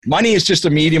Money is just a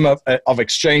medium of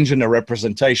exchange and a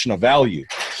representation of value.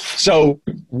 So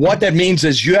what that means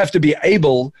is you have to be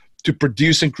able to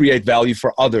produce and create value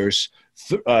for others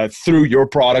through your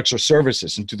products or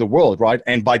services into the world, right?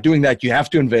 And by doing that, you have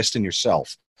to invest in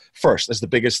yourself first as the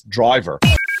biggest driver.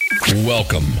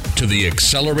 Welcome to the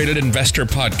Accelerated Investor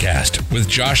Podcast with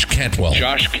Josh Cantwell.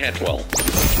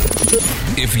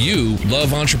 If you love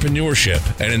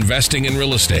entrepreneurship and investing in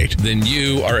real estate, then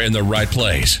you are in the right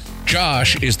place.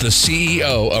 Josh is the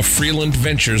CEO of Freeland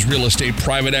Ventures Real Estate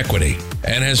Private Equity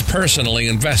and has personally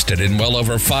invested in well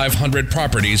over 500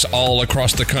 properties all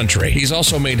across the country. He's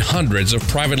also made hundreds of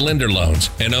private lender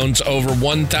loans and owns over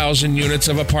 1,000 units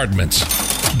of apartments.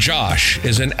 Josh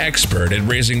is an expert at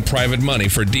raising private money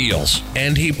for deals,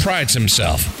 and he prides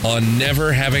himself on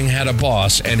never having had a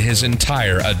boss in his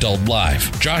entire adult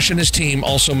life. Josh and his team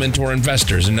also mentor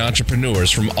investors and entrepreneurs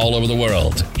from all over the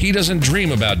world. He doesn't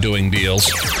dream about doing deals.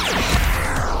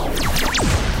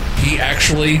 He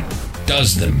actually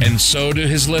does them, and so do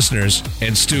his listeners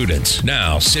and students.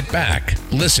 Now sit back,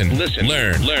 listen,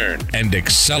 learn, and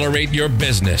accelerate your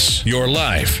business, your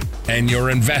life, and your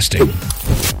investing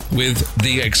with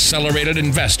the Accelerated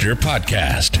Investor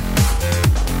Podcast.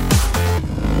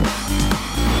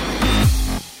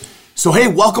 So hey,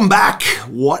 welcome back.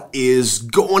 What is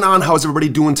going on? How's everybody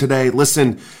doing today?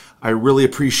 Listen, I really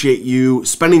appreciate you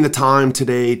spending the time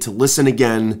today to listen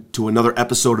again to another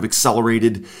episode of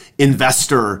Accelerated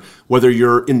Investor. Whether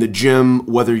you're in the gym,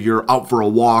 whether you're out for a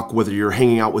walk, whether you're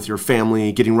hanging out with your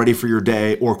family, getting ready for your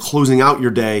day, or closing out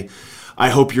your day, I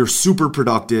hope you're super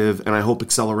productive, and I hope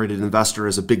Accelerated Investor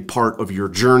is a big part of your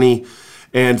journey.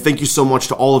 And thank you so much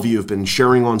to all of you who've been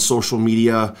sharing on social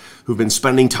media, who've been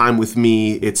spending time with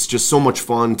me. It's just so much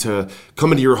fun to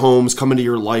come into your homes, come into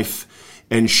your life,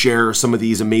 and share some of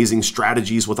these amazing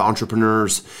strategies with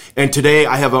entrepreneurs. And today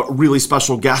I have a really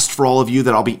special guest for all of you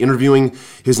that I'll be interviewing.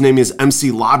 His name is MC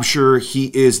Laubscher. He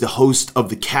is the host of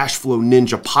the Cashflow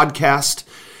Ninja podcast.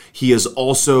 He is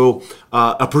also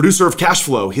a producer of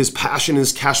Cashflow. His passion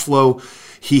is Cashflow.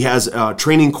 He has a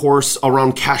training course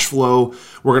around Cashflow.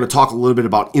 We're going to talk a little bit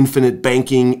about infinite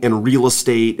banking and real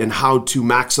estate and how to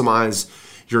maximize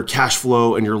your cash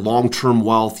flow and your long-term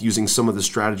wealth using some of the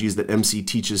strategies that MC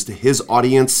teaches to his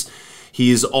audience. He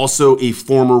is also a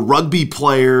former rugby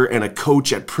player and a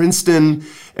coach at Princeton.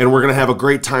 And we're going to have a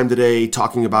great time today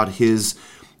talking about his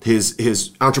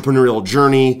entrepreneurial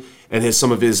journey and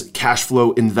some of his cash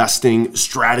flow investing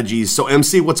strategies. So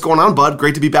MC, what's going on, bud?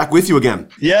 Great to be back with you again.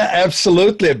 Yeah,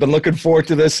 absolutely. I've been looking forward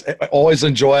to this. I always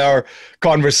enjoy our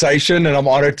conversation, and I'm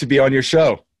honored to be on your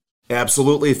show.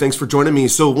 Absolutely. Thanks for joining me.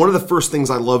 So one of the first things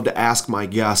I love to ask my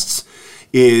guests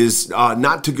is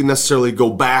not to necessarily go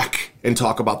back and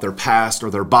talk about their past or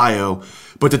their bio,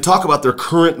 but to talk about their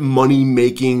current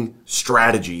money-making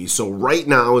strategy. So right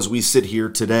now, as we sit here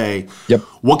today,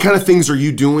 What kind of things are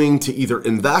you doing to either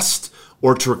invest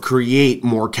or to create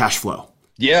more cash flow?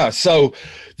 Yeah, so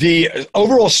the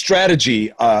overall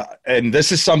strategy, and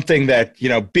this is something that,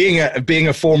 being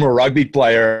a former rugby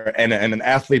player and an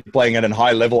athlete playing at a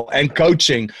high level and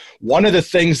coaching, one of the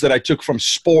things that I took from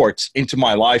sports into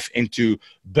my life, into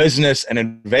business and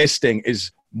investing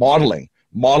is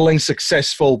modeling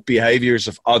successful behaviors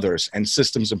of others and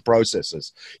systems and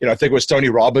processes. I think it was Tony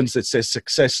Robbins that says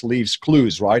success leaves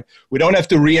clues, right? We don't have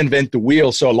to reinvent the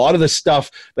wheel. So a lot of the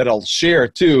stuff that I'll share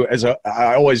too,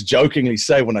 I always jokingly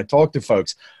say when I talk to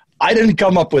folks, I didn't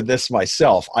come up with this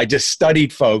myself. I just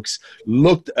studied folks,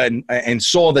 looked and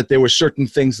saw that there were certain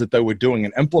things that they were doing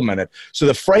and implemented. So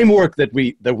the framework that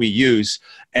we use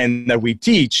and that we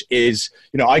teach is,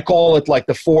 I call it like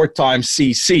the 4 times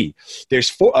CC. There's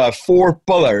four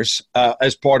pillars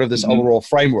as part of this overall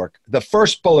framework. The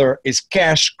first pillar is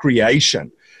cash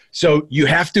creation. So you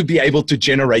have to be able to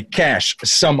generate cash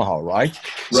somehow, right?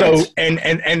 So,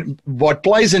 and what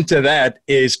plays into that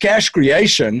is cash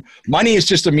creation. Money is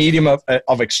just a medium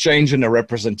of exchange and a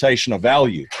representation of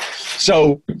value.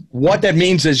 So what that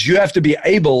means is you have to be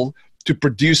able to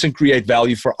produce and create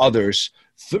value for others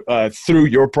through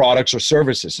your products or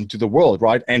services into the world,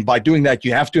 right? And by doing that,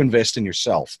 you have to invest in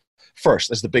yourself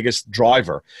first as the biggest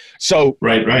driver. So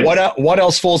what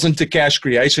else falls into cash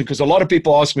creation? Because a lot of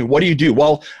people ask me, what do you do?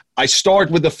 Well, I start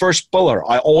with the first pillar.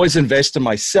 I always invest in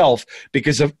myself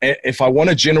because if I want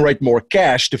to generate more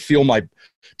cash to fuel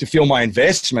my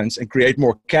investments and create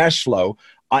more cash flow,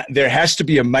 there has to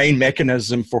be a main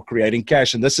mechanism for creating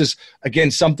cash. And this is, again,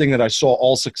 something that I saw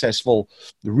all successful,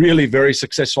 really very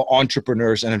successful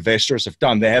entrepreneurs and investors have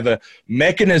done. They have a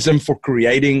mechanism for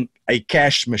creating a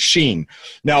cash machine.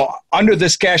 Now, under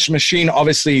this cash machine,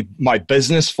 obviously my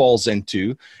business falls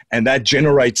into, and that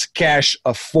generates cash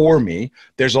for me.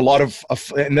 There's a lot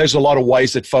of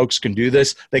ways that folks can do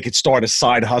this. They could start a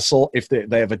side hustle if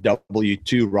they have a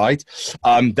W-2, right?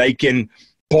 They can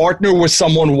partner with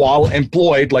someone while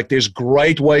employed. Like, there's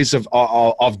great ways of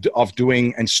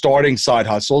doing and starting side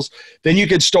hustles. Then you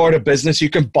can start a business. You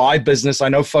can buy business. I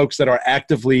know folks that are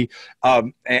actively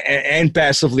and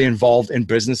passively involved in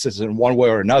businesses in one way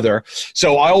or another.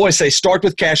 So I always say start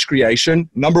with cash creation.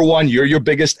 Number one, you're your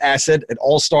biggest asset. It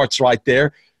all starts right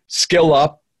there. Skill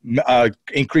up,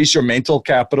 increase your mental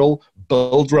capital,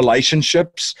 build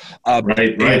relationships,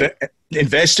 right.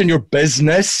 Invest in your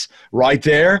business right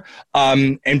there,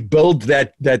 and build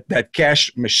that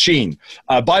cash machine.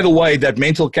 By the way, that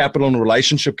mental capital and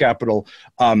relationship capital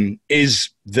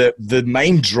is the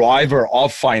main driver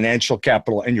of financial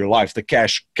capital in your life, the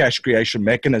cash creation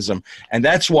mechanism. And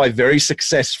that's why very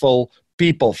successful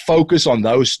people focus on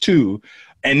those two,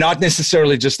 and not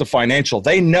necessarily just the financial.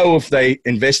 They know if they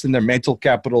invest in their mental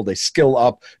capital, they skill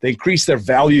up, they increase their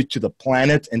value to the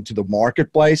planet and to the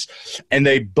marketplace, and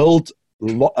they build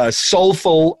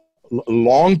soulful,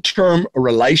 long-term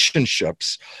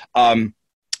relationships.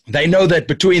 They know that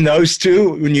between those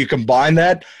two, when you combine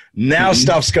that, now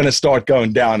stuff's going to start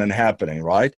going down and happening,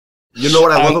 right? You know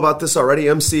what I love about this already,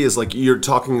 MC, is like you're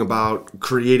talking about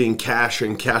creating cash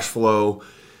and cash flow,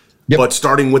 but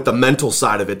starting with the mental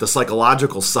side of it, the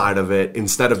psychological side of it,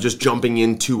 instead of just jumping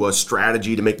into a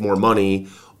strategy to make more money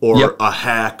or a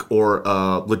hack or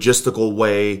a logistical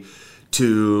way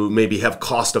to maybe have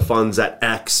cost of funds at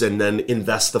X and then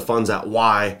invest the funds at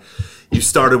Y. You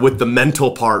started with the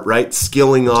mental part, right?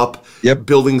 Skilling up,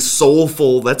 building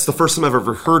soulful. That's the first time I've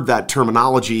ever heard that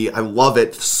terminology. I love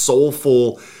it.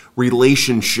 Soulful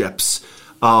relationships.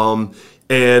 And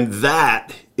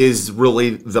that is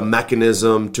really the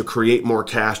mechanism to create more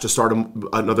cash, to start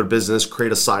another business,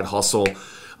 create a side hustle.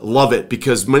 Love it,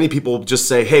 because many people just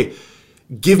say, hey,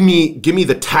 give me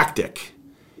the tactic,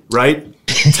 right?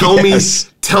 Tell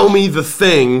me the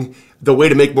thing, the way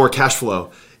to make more cash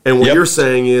flow. And what you're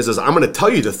saying is I'm going to tell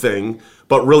you the thing,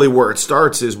 but really where it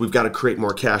starts is we've got to create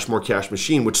more cash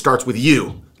machine, which starts with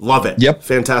you. Love it. Yep.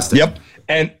 Fantastic. Yep.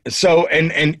 And so,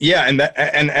 and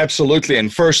absolutely.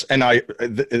 And first,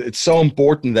 it's so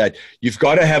important that you've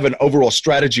got to have an overall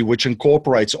strategy which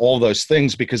incorporates all those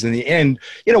things, because in the end,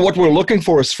 what we're looking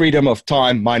for is freedom of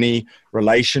time, money,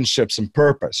 relationships, and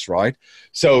purpose, right?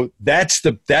 So that's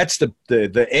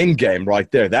the end game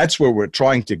right there. That's where we're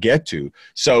trying to get to.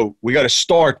 So we got to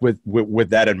start with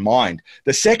that in mind.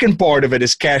 The second part of it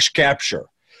is cash capture.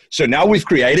 So now we've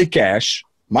created cash.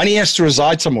 Money has to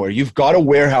reside somewhere. You've got to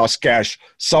warehouse cash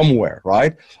somewhere,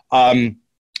 right? A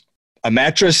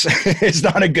mattress is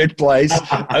not a good place.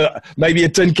 Maybe a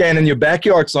tin can in your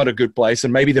backyard's not a good place.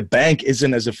 And maybe the bank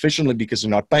isn't as efficiently because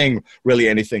they're not paying really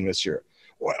anything this year,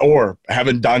 or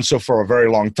haven't done so for a very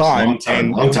long time.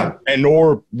 Long time. And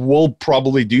or will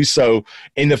probably do so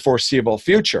in the foreseeable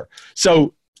future.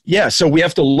 So we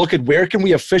have to look at where can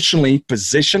we efficiently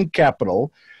position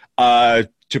capital to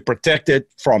protect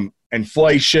it from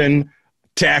inflation,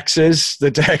 taxes,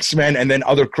 the taxman, and then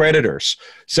other creditors.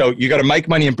 So you got to make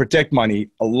money and protect money.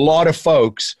 A lot of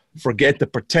folks forget the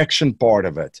protection part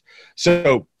of it.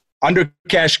 So under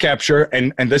cash capture,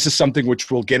 and this is something which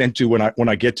we'll get into when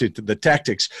I get to the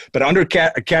tactics, but under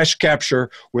cash capture,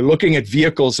 we're looking at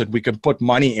vehicles that we can put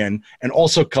money in and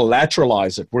also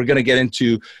collateralize it. We're going to get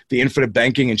into the infinite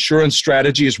banking insurance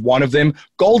strategy is one of them.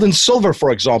 Gold and silver,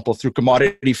 for example, through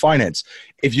commodity finance.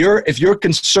 If you're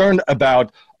concerned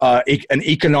about an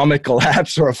economic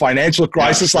collapse or a financial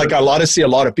crisis, like I see a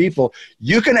lot of people,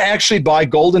 you can actually buy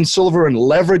gold and silver and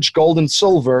leverage gold and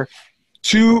silver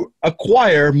to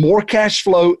acquire more cash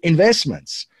flow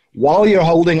investments while you're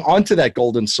holding onto that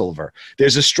gold and silver.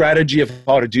 There's a strategy of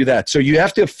how to do that. So you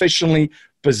have to efficiently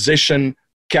position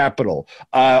capital.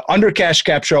 Under cash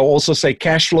capture, I'll also say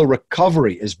cash flow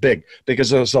recovery is big,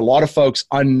 because there's a lot of folks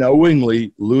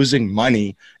unknowingly losing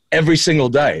money every single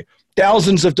day.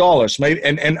 Thousands of dollars, maybe,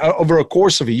 and over a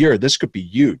course of a year, this could be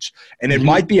huge. And it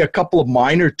might be a couple of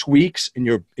minor tweaks in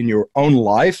your own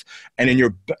life and in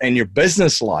your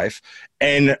business life,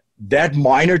 and that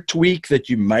minor tweak that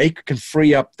you make can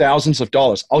free up thousands of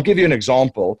dollars. I'll give you an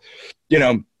example.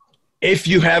 If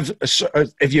you have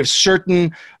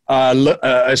certain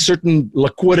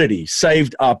liquidity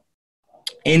saved up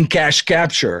in cash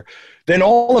capture, then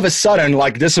all of a sudden,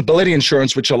 like disability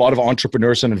insurance, which a lot of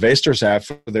entrepreneurs and investors have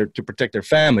to protect their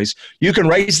families, you can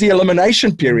raise the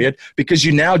elimination period because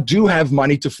you now do have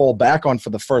money to fall back on for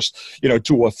the first,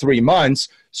 2 or 3 months.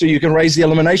 So you can raise the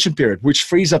elimination period, which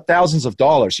frees up thousands of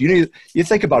dollars. You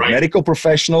think about medical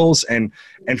professionals and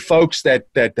folks that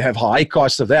have high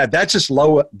costs of that. That's just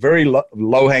very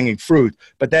low hanging fruit.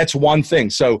 But that's one thing.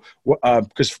 So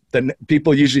because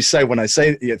people usually say when I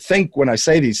say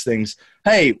these things,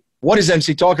 hey, what is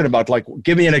MC talking about? Like,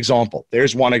 give me an example.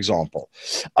 There's one example.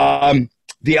 The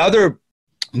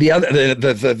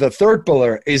third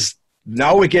pillar is,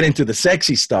 now we get into the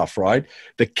sexy stuff, right?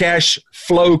 The cash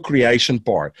flow creation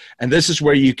part. And this is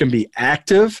where you can be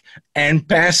active and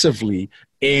passively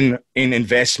in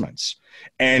investments.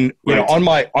 And on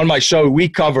my show, we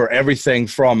cover everything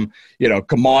from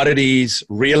commodities,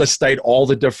 real estate, all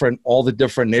the different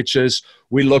niches.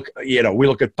 We look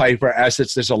at paper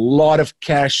assets. There's a lot of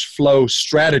cash flow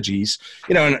strategies,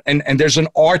 and there's an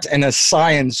art and a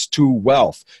science to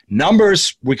wealth.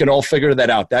 Numbers, we can all figure that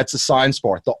out. That's the science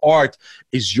part. The art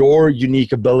is your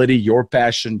unique ability, your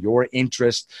passion, your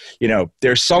interest.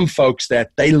 There's some folks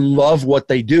that they love what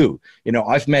they do.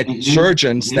 I've met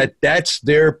surgeons that's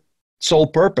their sole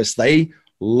purpose. They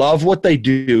love what they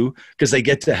do because they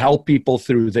get to help people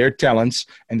through their talents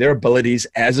and their abilities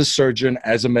as a surgeon,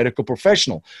 as a medical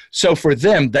professional. So for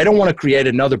them, they don't want to create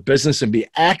another business and be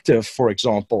active, for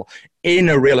example, in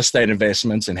a real estate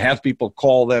investments and have people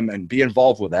call them and be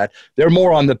involved with that. They're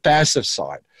more on the passive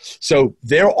side. So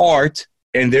their art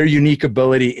and their unique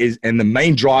ability is, and the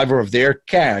main driver of their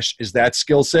cash is that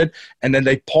skill set. And then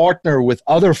they partner with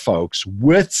other folks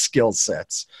with skill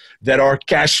sets that are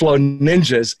cash flow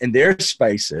ninjas in their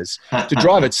spaces to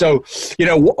drive it. So,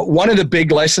 one of the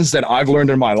big lessons that I've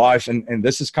learned in my life, and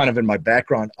this is kind of in my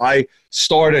background, I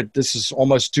started, this is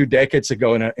almost 2 decades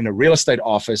ago in a real estate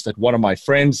office that one of my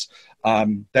friends,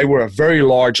 they were a very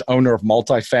large owner of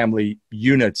multifamily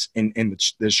units in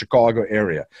the Chicago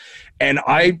area. And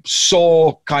I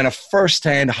saw kind of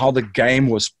firsthand how the game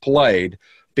was played,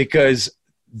 because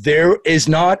there is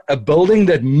not a building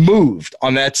that moved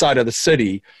on that side of the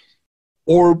city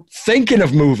or thinking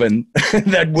of moving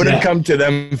that wouldn't come to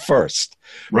them first.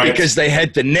 Right. Because they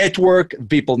had the network,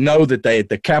 people know that they had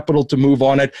the capital to move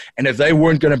on it. And if they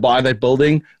weren't going to buy that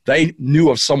building, they knew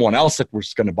of someone else that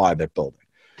was going to buy that building.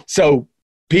 So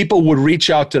people would reach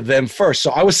out to them first.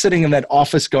 So I was sitting in that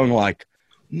office going like,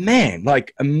 man,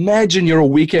 like imagine you're a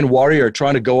weekend warrior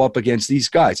trying to go up against these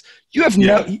guys. You have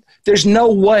there's no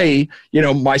way,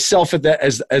 myself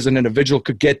as an individual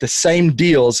could get the same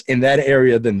deals in that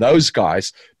area than those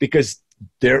guys, because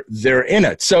they're in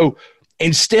it. So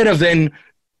instead of then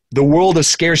the world of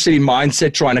scarcity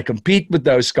mindset trying to compete with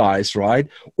those guys, right?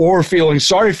 Or feeling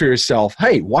sorry for yourself,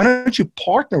 hey, why don't you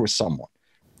partner with someone?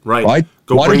 Right.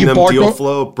 Go bring them deal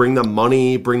flow, bring them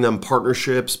money, bring them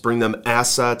partnerships, bring them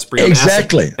assets, bring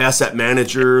them asset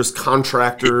managers,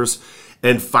 contractors,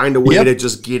 and find a way to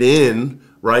just get in,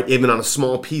 right? Even on a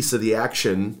small piece of the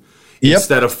action,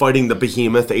 instead of fighting the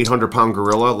behemoth, the 800-pound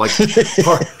gorilla, like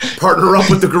partner up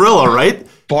with the gorilla, right?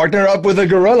 Partner up with a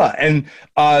gorilla. And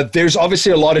there's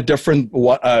obviously a lot of different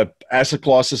asset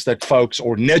classes that folks,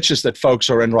 or niches that folks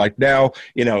are in right now.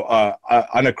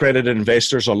 Unaccredited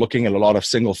investors are looking at a lot of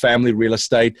single family real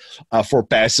estate for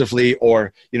passively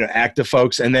or, active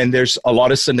folks. And then there's a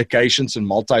lot of syndications and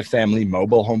multifamily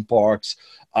mobile home parks.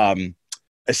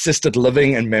 Assisted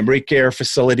living and memory care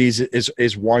facilities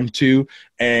is one too.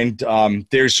 And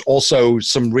there's also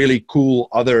some really cool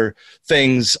other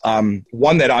things.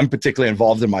 One that I'm particularly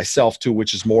involved in myself too,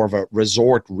 which is more of a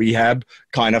resort rehab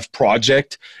kind of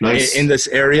project in this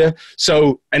area.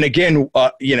 So, and again,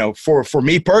 for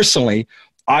me personally,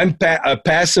 I'm a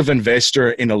passive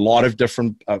investor in a lot of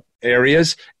different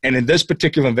areas. And in this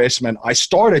particular investment, I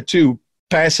started to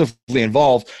passively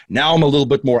involved. Now I'm a little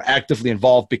bit more actively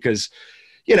involved because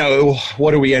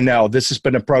what are we in now? This has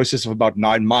been a process of about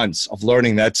 9 months of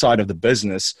learning that side of the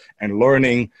business and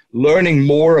learning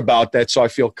more about that. So I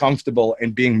feel comfortable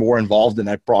in being more involved in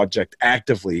that project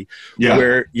actively,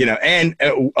 where, and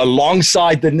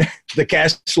alongside the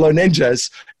cash flow ninjas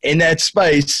in that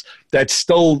space, that's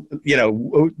still,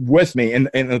 with me in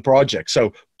the project.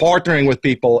 So partnering with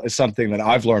people is something that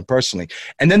I've learned personally.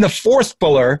 And then the fourth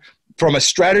pillar, from a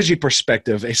strategy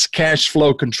perspective, is cash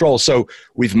flow control. So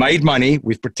we've made money,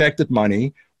 we've protected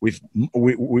money,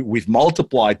 we've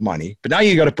multiplied money, but now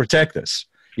you got to protect this.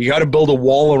 You got to build a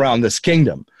wall around this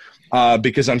kingdom.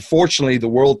 because unfortunately the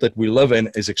world that we live in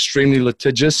is extremely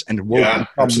litigious and will become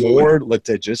absolutely. more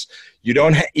litigious. You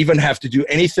don't even have to do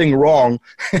anything wrong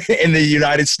in the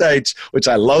United States, which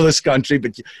I love this country,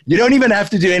 but you don't even have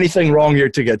to do anything wrong here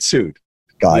to get sued,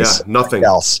 guys. Yeah, nothing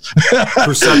else.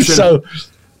 Perception.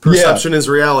 Perception is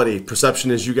reality. Perception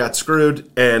is you got screwed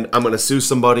and I'm going to sue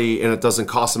somebody and it doesn't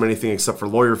cost them anything except for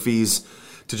lawyer fees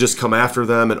to just come after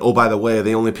them. And oh, by the way,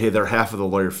 they only pay their half of the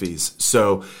lawyer fees.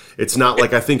 So it's not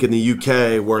like I think in the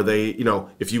UK where they,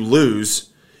 if you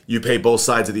lose, you pay both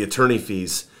sides of the attorney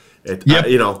fees.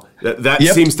 That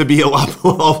seems to be a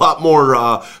lot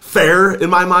more fair in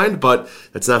my mind, but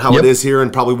that's not how it is here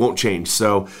and probably won't change.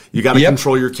 So you got to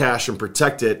control your cash and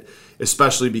protect it,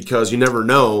 especially because you never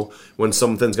know when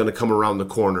something's going to come around the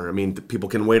corner. I mean, people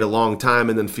can wait a long time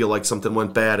and then feel like something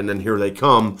went bad, and then here they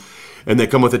come, and they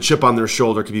come with a chip on their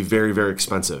shoulder. It can be very, very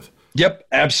expensive. Yep,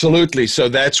 absolutely. So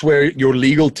that's where your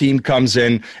legal team comes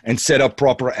in and set up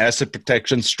proper asset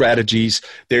protection strategies.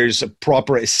 There's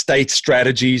proper estate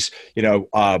strategies.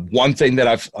 One thing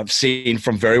that I've seen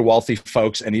from very wealthy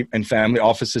folks and family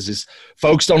offices is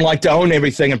folks don't like to own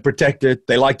everything and protect it.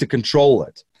 They like to control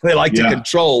it. They like to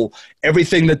control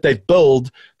everything that they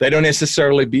build. They don't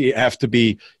necessarily have to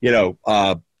be,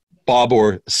 Bob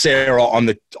or Sarah on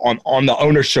the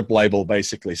ownership label,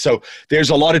 basically. So there's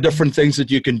a lot of different things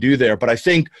that you can do there. But I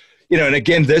think, and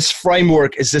again, this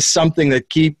framework is just something that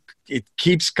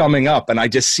keeps coming up, and I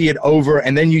just see it over,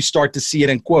 and then you start to see it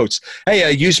in quotes. Hey, I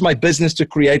use my business to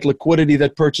create liquidity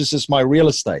that purchases my real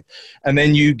estate. And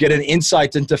then you get an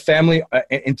insight into family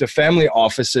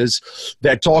offices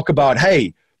that talk about,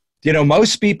 hey,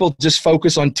 most people just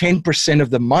focus on 10% of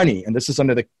the money, and this is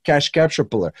under the cash capture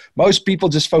pillar. Most people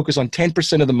just focus on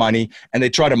 10% of the money, and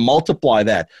they try to multiply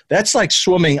that. That's like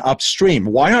swimming upstream.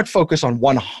 Why not focus on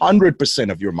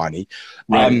 100% of your money?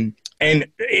 Right. And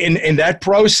in that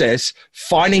process,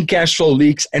 finding cash flow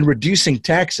leaks and reducing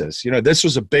taxes. This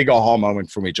was a big aha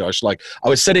moment for me, Josh. Like, I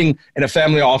was sitting in a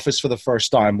family office for the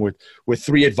first time with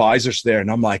 3 advisors there, and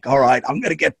I'm like, all right, I'm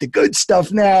going to get the good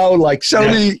stuff now. Like, show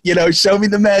me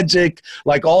the magic,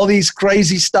 like all these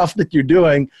crazy stuff that you're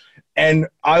doing. And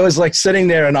I was like sitting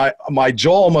there, and my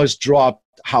jaw almost dropped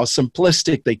how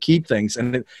simplistic they keep things.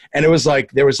 And it was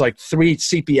like, there was like 3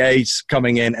 CPAs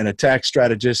coming in and a tax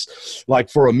strategist, like,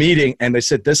 for a meeting. And they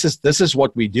said, this is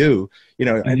what we do, and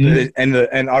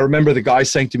I remember the guy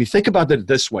saying to me, think about it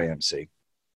this way, MC.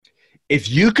 If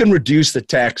you can reduce the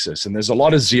taxes, and there's a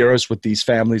lot of zeros with these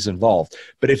families involved,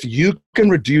 but if you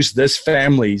can reduce this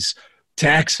family's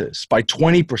taxes by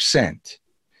 20%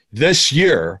 this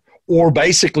year, or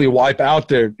basically wipe out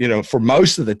their, for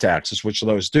most of the taxes, which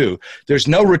those do, there's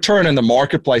no return in the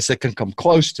marketplace that can come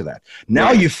close to that.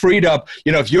 Now you've freed up,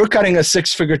 if you're cutting a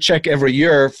 6-figure check every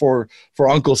year for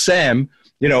Uncle Sam,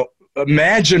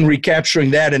 imagine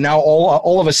recapturing that. And now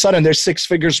all of a sudden there's 6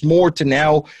 figures more to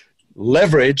now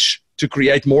leverage to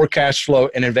create more cash flow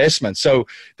and investment. So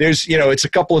there's, it's a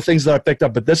couple of things that I picked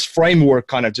up, but this framework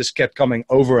kind of just kept coming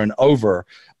over and over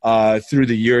through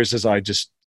the years as I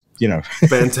just,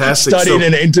 fantastic. Studied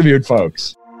and interviewed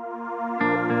folks.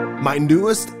 My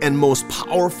newest and most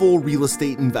powerful real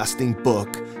estate investing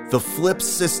book, The Flip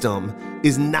System,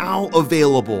 is now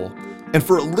available. And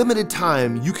for a limited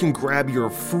time, you can grab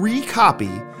your free copy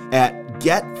at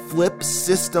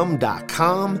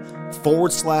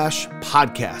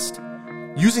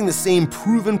getflipsystem.com/podcast. Using the same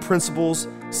proven principles,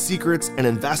 secrets, and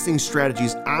investing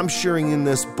strategies I'm sharing in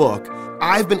this book,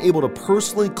 I've been able to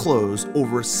personally close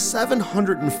over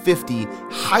 750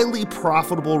 highly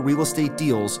profitable real estate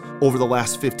deals over the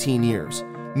last 15 years,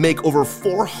 make over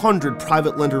 400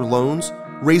 private lender loans,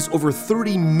 raise over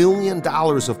 $30 million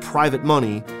of private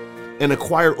money, and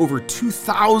acquire over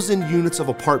 2,000 units of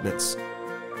apartments.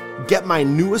 Get my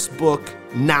newest book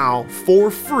now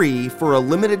for free for a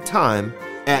limited time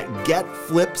at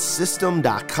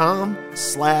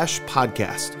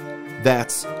getflipsystem.com/podcast.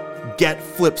 That's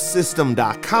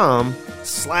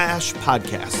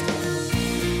getflipsystem.com/podcast.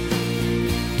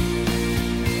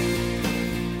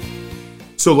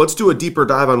 So let's do a deeper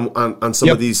dive on some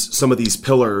of these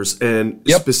pillars, and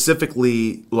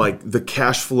specifically like the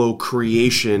cash flow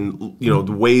creation, the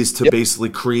ways to basically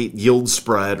create yield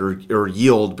spread or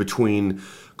yield between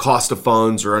cost of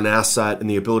funds or an asset and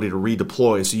the ability to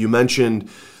redeploy. So you mentioned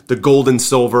the gold and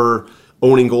silver,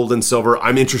 owning gold and silver.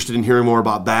 I'm interested in hearing more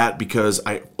about that because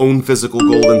I own physical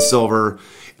gold and silver.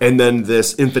 And then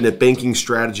this infinite banking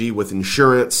strategy with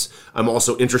insurance. I'm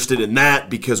also interested in that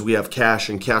because we have cash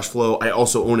and cash flow. I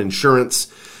also own insurance.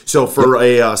 So for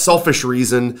a selfish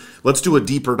reason, let's do a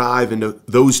deeper dive into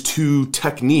those 2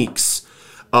 techniques.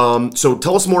 So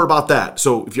tell us more about that.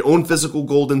 So if you own physical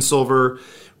gold and silver,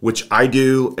 which I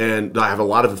do, and I have a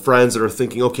lot of friends that are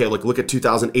thinking, okay, like look at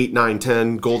 2008, 9,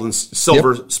 10, gold and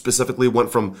silver specifically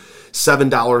went from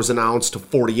 $7 an ounce to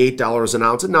 $48 an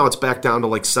ounce, and now it's back down to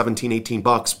like 17, 18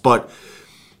 bucks. But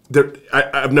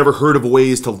I've never heard of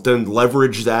ways to then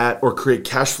leverage that or create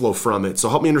cash flow from it. So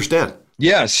help me understand.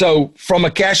 Yeah. So from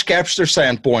a cash capture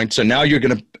standpoint, so now you're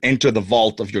going to enter the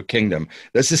vault of your kingdom.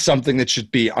 This is something that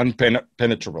should be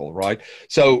unpenetrable, right?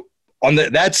 So on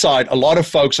that side, a lot of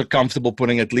folks are comfortable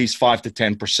putting at least 5 to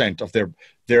 10% of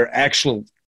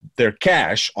their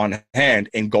cash on hand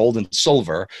in gold and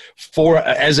silver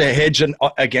as a hedge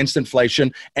against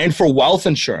inflation and for wealth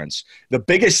insurance. The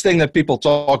biggest thing that people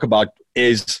talk about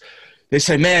is they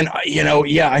say, man,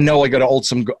 I know I got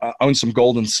to own some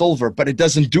gold and silver, but it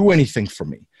doesn't do anything for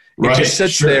me. It just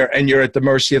sits there and you're at the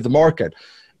mercy of the market.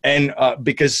 And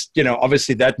because,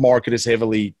 obviously that market is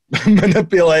heavily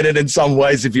manipulated in some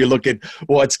ways if you look at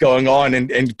what's going on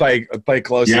and pay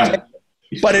close attention.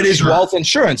 But it is wealth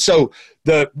insurance. So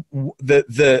the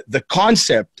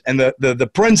concept and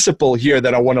the principle here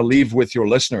that I want to leave with your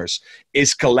listeners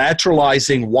is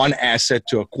collateralizing one asset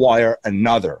to acquire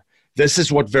another. This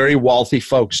is what very wealthy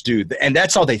folks do. And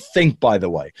that's how they think, by the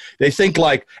way. They think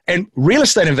and real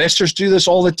estate investors do this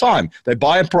all the time. They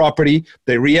buy a property,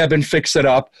 they rehab and fix it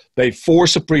up, they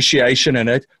force appreciation in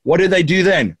it. What do they do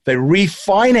then? They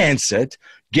refinance it,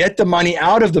 get the money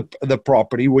out of the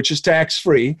property, which is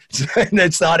tax-free. And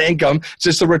it's not income. It's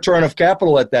just a return of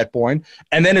capital at that point.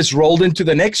 And then it's rolled into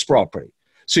the next property.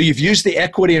 So you've used the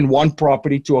equity in one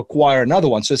property to acquire another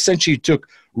one. So essentially you took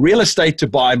real estate to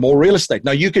buy more real estate.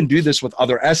 Now you can do this with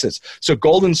other assets. So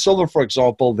gold and silver, for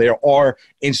example, there are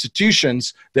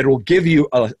institutions that will give you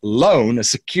a loan, a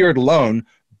secured loan,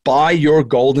 buy your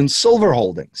gold and silver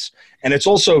holdings. And it's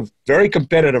also very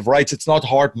competitive rates. It's not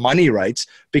hard money rates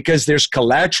because there's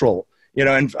collateral,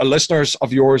 and listeners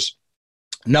of yours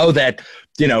know that,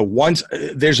 once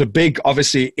there's a big,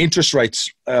 obviously, interest rate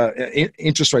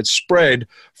spread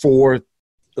for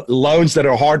loans that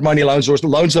are hard money loans or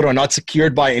loans that are not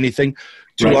secured by anything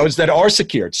to loans that are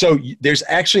secured. So there's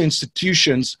actually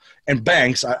institutions and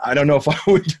banks. I don't know if I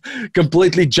would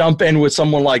completely jump in with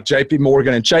someone like JP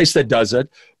Morgan and Chase that does it,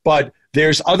 but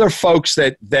there's other folks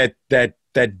that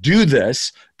do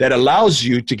this that allows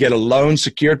you to get a loan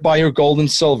secured by your gold and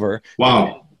silver.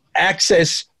 Wow.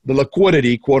 Access the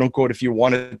liquidity, quote unquote, if you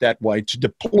want it that way, to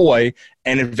deploy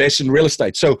and invest in real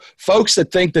estate. So folks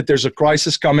that think that there's a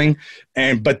crisis coming,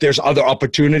 but there's other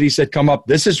opportunities that come up,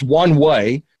 this is one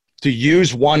way to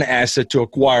use one asset to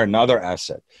acquire another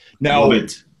asset. Now,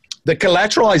 the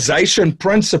collateralization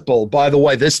principle, by the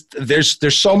way,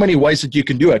 there's so many ways that you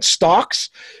can do it.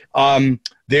 Stocks,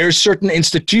 there's certain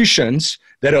institutions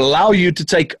that allow you to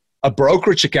take a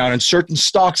brokerage account and certain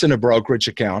stocks in a brokerage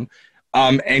account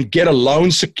and get a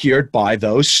loan secured by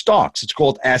those stocks. It's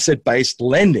called asset-based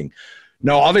lending.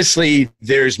 Now, obviously,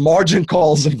 there's margin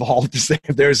calls involved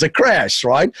if there's a crash,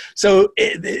 right? So,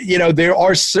 there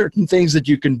are certain things that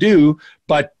you can do,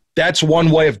 but that's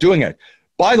one way of doing it.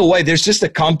 By the way, there's just a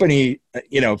company,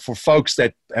 for folks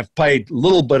that have paid a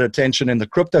little bit of attention in the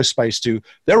crypto space too,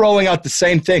 they're rolling out the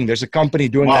same thing. There's a company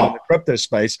doing that in the crypto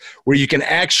space where you can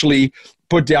actually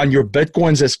put down your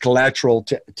Bitcoins as collateral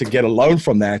to get a loan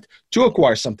from that to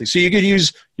acquire something. So you could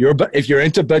use if you're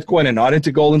into Bitcoin and not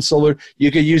into gold and silver, you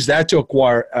could use that to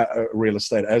acquire real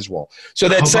estate as well. So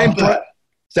that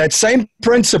same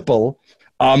principle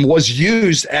was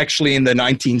used actually in the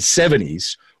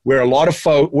 1970s, where a lot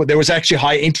of there was actually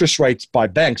high interest rates by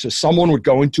banks. So someone would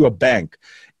go into a bank,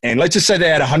 and let's just say they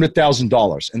had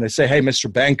 $100,000, and they say, "Hey,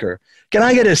 Mr. Banker, can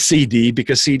I get a CD?"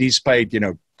 Because CDs paid,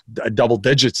 double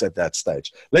digits at that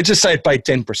stage. Let's just say it paid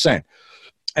 10%.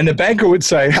 And the banker would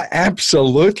say,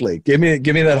 absolutely, give me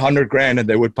that $100,000, and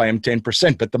they would pay him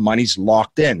 10%, but the money's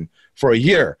locked in for a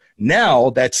year. Now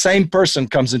that same person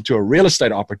comes into a real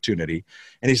estate opportunity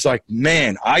and he's like,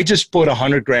 man, I just put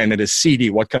 $100,000 in a CD.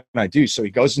 What can I do? So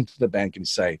he goes into the bank and he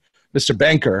say, Mr.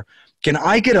 Banker, can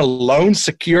I get a loan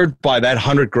secured by that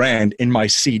 $100,000 in my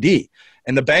CD?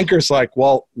 And the banker's like,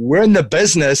 well, we're in the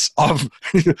business of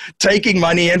taking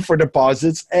money in for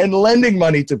deposits and lending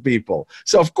money to people.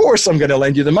 So of course I'm going to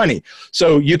lend you the money.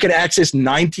 So you can access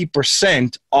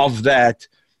 90% of that,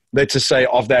 let's just say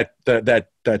of that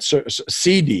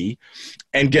CD,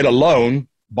 and get a loan,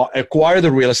 acquire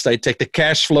the real estate, take the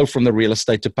cash flow from the real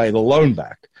estate to pay the loan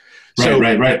back.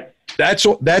 Right. That's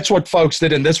what folks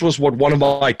did, and this was what one of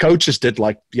my coaches did.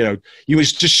 He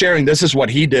was just sharing this is what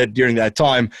he did during that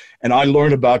time, and I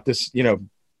learned about this,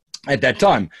 at that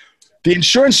time. The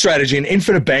insurance strategy in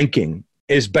infinite banking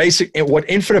is what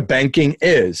infinite banking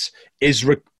is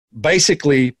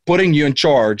basically putting you in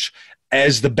charge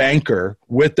as the banker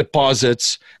with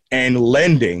deposits and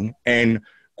lending and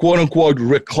quote unquote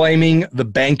reclaiming the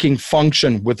banking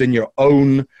function within your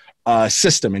own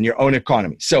system in your own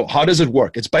economy. So how does it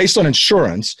work? It's based on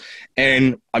insurance.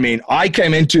 And I mean, I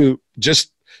came into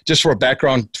just for a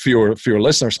background for your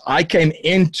listeners, I came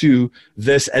into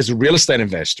this as a real estate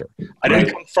investor. I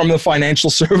didn't come from the financial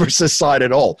services side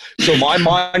at all. So my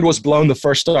mind was blown the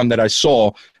first time that I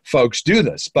saw folks do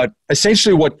this. But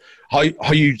essentially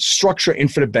how you structure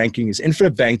infinite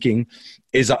banking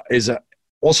is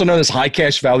also known as high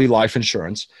cash value life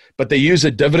insurance, but they use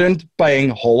a dividend paying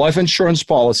whole life insurance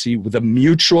policy with a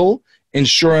mutual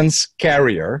insurance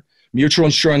carrier. Mutual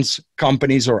insurance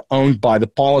companies are owned by the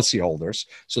policyholders,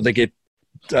 so they get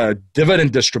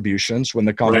dividend distributions when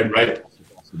the company. Right.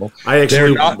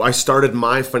 I started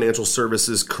my financial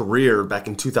services career back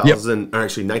in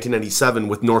 1997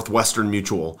 with Northwestern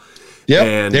Mutual. Yeah,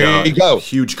 and there you go.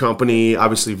 Huge company,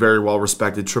 obviously very well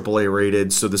respected, AAA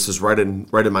rated. So this is right in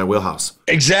my wheelhouse.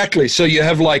 Exactly. So you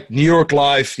have like New York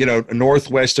Life,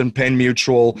 Northwestern, Penn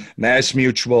Mutual, Mass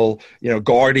Mutual,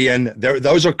 Guardian.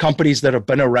 Those are companies that have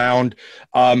been around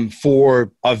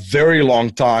for a very long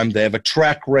time. They have a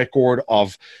track record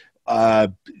of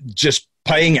just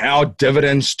paying out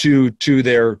dividends to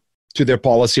their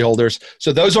policyholders.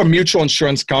 So those are mutual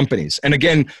insurance companies. And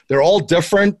again, they're all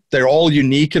different. They're all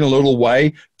unique in a little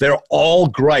way. They're all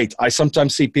great. I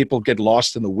sometimes see people get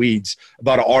lost in the weeds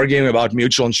about arguing about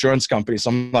mutual insurance companies.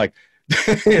 I'm like,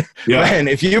 man,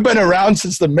 if you've been around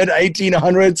since the mid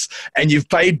 1800s and you've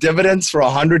paid dividends for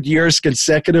 100 years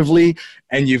consecutively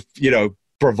and you've,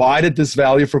 provided this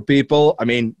value for people, I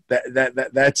mean,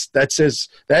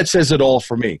 that says it all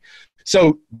for me.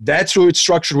 So that's who it's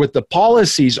structured with. The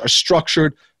policies are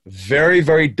structured very,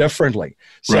 very differently.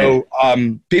 So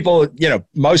people,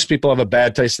 most people have a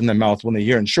bad taste in their mouth when they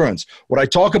hear insurance. What I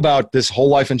talk about this whole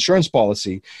life insurance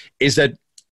policy is that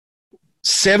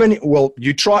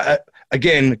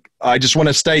again, I just want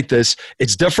to state this.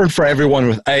 It's different for everyone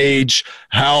with age,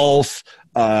 health,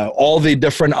 all the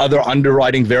different other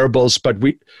underwriting variables. But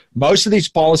most of these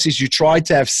policies, you try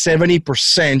to have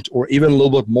 70% or even a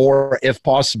little bit more, if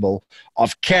possible,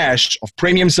 of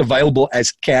premiums available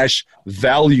as cash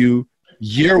value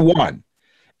year one.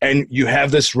 And you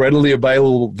have this readily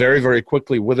available very, very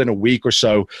quickly within a week or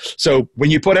so. So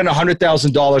when you put in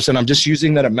 $100,000, and I'm just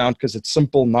using that amount because it's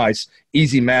simple, nice,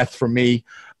 easy math for me,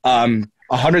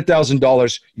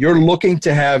 $100,000, you're looking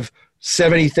to have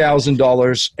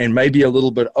 $70,000 and maybe a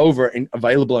little bit over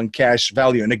available in cash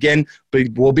value. And again,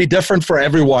 will be different for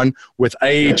everyone with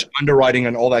age, underwriting,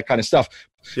 and all that kind of stuff.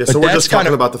 Yeah, so we're just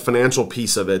talking about the financial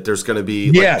piece of it. There's going to be,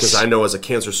 because I know as a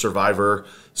cancer survivor,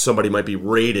 somebody might be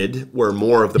rated where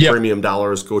more of the premium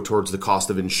dollars go towards the cost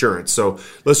of insurance. So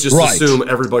let's just assume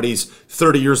everybody's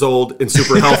 30 years old and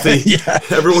super healthy.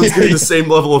 Everyone's getting the same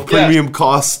level of premium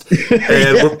cost.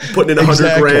 And we're putting in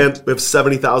 $100 grand. We have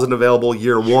 $70,000 available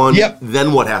year one.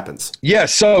 Then what happens? Yeah,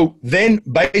 so then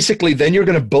basically you're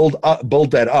going to build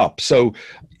that up. So,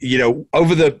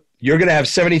 you're going to have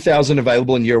 $70,000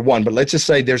 available in year one, but let's just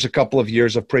say there's a couple of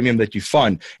years of premium that you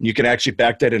fund, and you can actually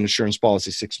backdate an insurance policy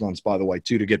 6 months, by the way,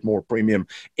 too, to get more premium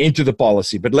into the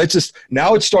policy. But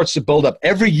now it starts to build up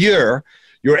every year.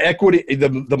 Your equity,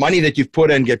 the money that you've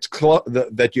put in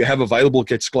that you have available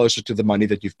gets closer to the money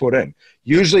that you've put in.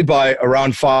 Usually by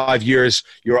around 5 years,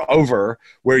 you're over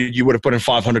where you would have put in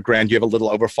 500 grand. You have a little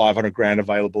over 500 grand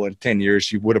available in 10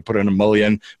 years. You would have put in $1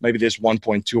 million. Maybe there's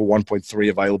 1.2 or 1.3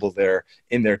 available there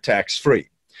in their tax-free.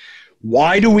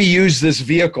 Why do we use this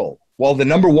vehicle? Well, the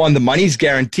number one, the money's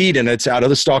guaranteed and it's out of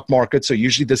the stock market. So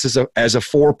usually this is as a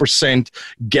 4%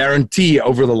 guarantee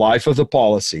over the life of the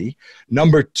policy.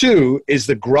 Number two is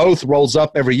the growth rolls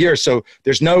up every year. So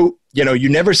there's no, you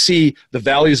never see the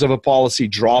values of a policy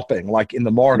dropping like in the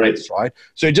markets, right?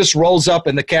 So it just rolls up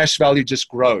and the cash value just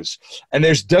grows. And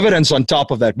there's dividends on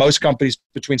top of that. Most companies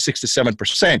between 6 to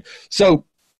 7%. So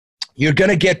you're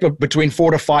going to get between 4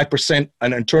 to 5%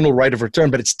 an internal rate of return,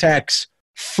 but it's tax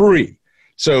free.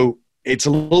 So it's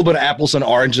a little bit of apples and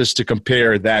oranges to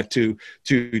compare that to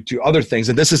other things.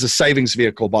 And this is a savings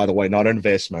vehicle, by the way, not an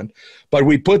investment. But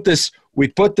we put this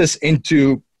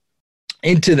into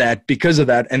that because of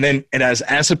that. And then it has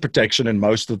asset protection in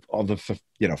most of the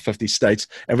 50 states.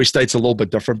 Every state's a little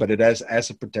bit different, but it has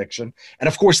asset protection. And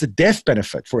of course, the death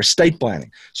benefit for estate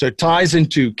planning. So it ties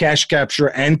into cash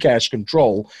capture and cash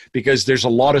control because there's a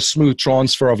lot of smooth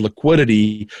transfer of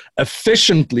liquidity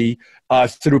efficiently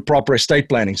through proper estate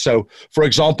planning. So, for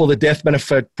example, the death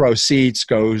benefit proceeds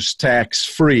goes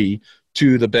tax-free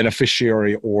to the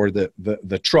beneficiary or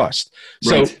the trust.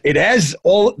 So Right. it has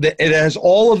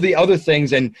all of the other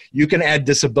things, and you can add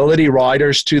disability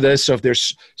riders to this. So if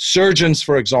there's surgeons,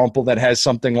 for example, that has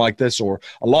something like this, or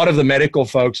a lot of the medical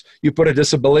folks, you put a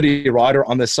disability rider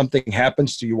on this, something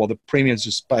happens to you while the premiums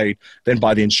is paid then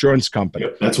by the insurance company.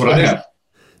 Yep, that's what I have.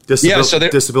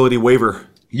 Disability waiver.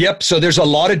 Yep. So there's a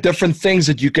lot of different things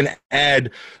that you can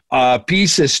add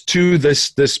pieces to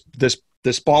this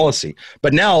policy.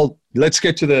 But now let's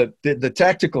get to the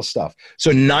tactical stuff.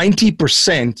 So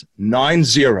 90%,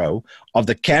 90, of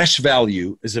the cash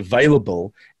value is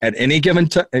available at any given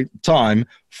time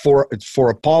for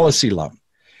a policy loan.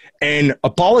 And a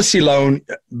policy loan,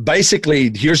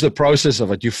 basically, here's the process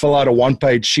of it. You fill out a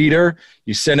one-page sheeter,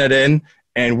 you send it in,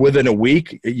 and within a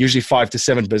week, usually 5 to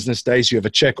 7 business days, you have a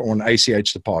check or an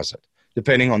ACH deposit,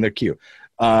 depending on their queue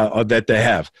that they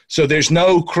have. So there's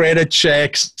no credit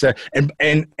checks.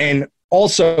 And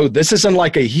also, this isn't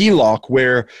like a HELOC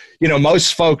where,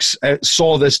 most folks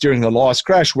saw this during the last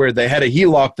crash where they had a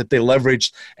HELOC that they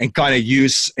leveraged and kind of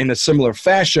used in a similar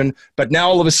fashion. But now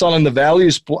all of a sudden the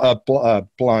values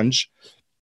plunge.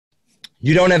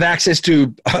 You don't have access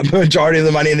to a majority of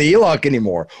the money in the HELOC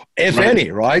anymore, if any,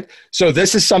 right? So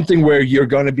this is something where you're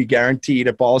going to be guaranteed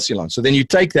a policy loan. So then you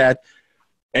take that,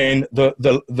 and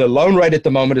the loan rate at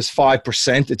the moment is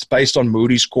 5%. It's based on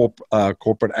Moody's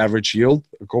corporate average yield,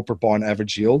 corporate bond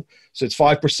average yield. So it's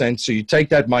 5%. So you take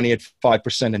that money at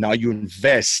 5%, and now you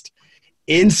invest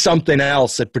in something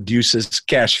else that produces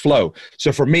cash flow.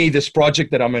 So for me, this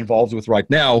project that I'm involved with right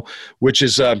now, which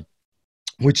is a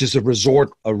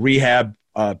rehab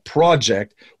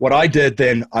project. What I did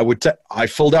then, I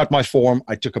filled out my form.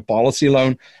 I took a policy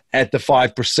loan at the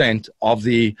 5% of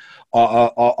the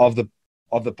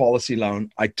policy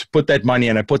loan. I put that money,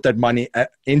 and I put that money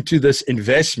into this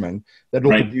investment that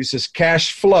will produce this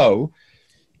cash flow.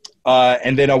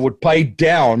 And then I would pay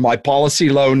down my policy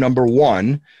loan number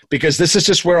 1, because this is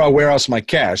just where I warehouse my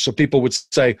cash. So people would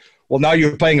say, well, now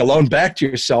you're paying a loan back to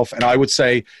yourself. And I would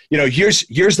say, here's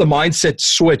the mindset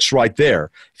switch right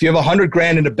there. If you have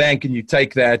 $100,000 in the bank and you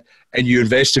take that and you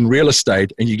invest in real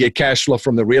estate and you get cash flow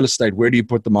from the real estate, where do you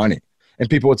put the money? And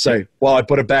people would say, well, I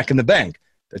put it back in the bank.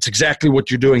 That's exactly what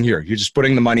you're doing here. You're just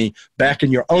putting the money back in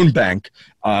your own bank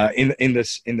in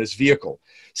this vehicle.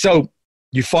 So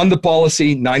you fund the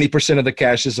policy, 90% of the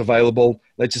cash is available.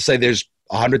 Let's just say there's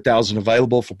 $100,000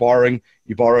 available for borrowing.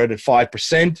 You borrow it at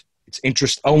 5%. It's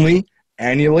interest only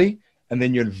annually, and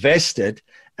then you invest it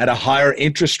at a higher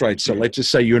interest rate. So let's just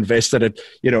say you invested it,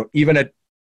 even at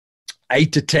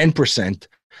 8 to 10%,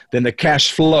 then the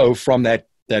cash flow from that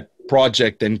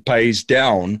project then pays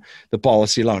down the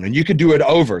policy loan. And you could do it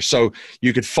over. So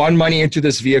you could fund money into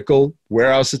this vehicle,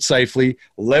 warehouse it safely,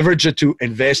 leverage it to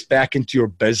invest back into your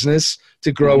business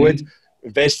to grow it,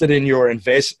 invest it in your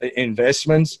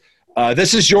investments.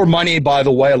 This is your money, by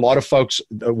the way. A lot of folks,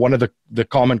 one of the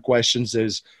common questions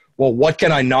is, well, what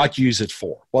can I not use it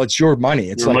for? Well, it's your money.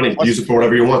 It's your money. Use it for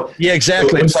whatever you want. Yeah,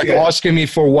 exactly. So, it's like asking me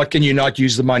for what can you not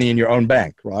use the money in your own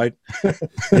bank, right?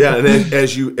 Yeah, and then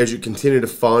as you continue to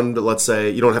fund, let's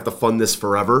say you don't have to fund this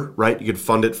forever, right? You could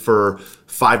fund it for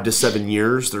 5 to 7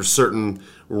 years. There's certain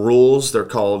rules. They're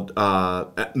called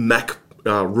MEC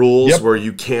rules, where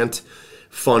you can't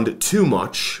fund too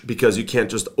much because you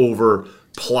can't just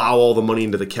plow all the money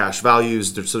into the cash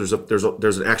values. There's an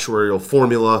actuarial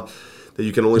formula that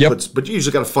you can only put, but you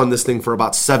usually got to fund this thing for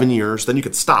about 7 years. Then you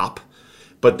could stop,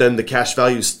 but then the cash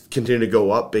values continue to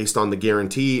go up based on the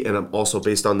guarantee, and also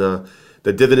based on the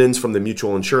dividends from the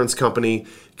mutual insurance company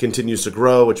continues to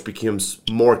grow, which becomes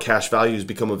more cash values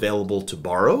become available to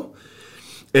borrow.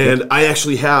 And I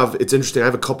actually it's interesting. I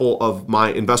have a couple of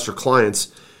my investor clients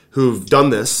who've done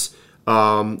this.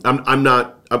 I'm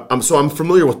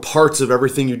familiar with parts of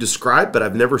everything you described, but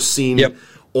I've never seen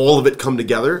all of it come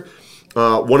together.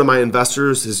 One of my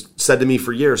investors has said to me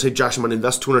for years, hey, Josh, I'm going to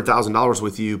invest $200,000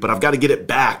 with you, but I've got to get it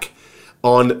back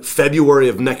on February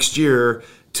of next year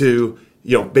to,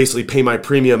 basically pay my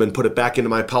premium and put it back into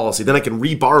my policy. Then I can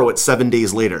reborrow it 7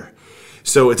 days later.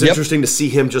 So it's interesting to see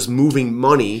him just moving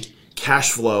money,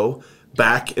 cash flow,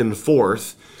 back and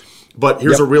forth. But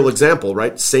here's a real example,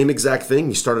 right? Same exact thing.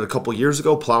 He started a couple years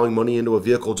ago plowing money into a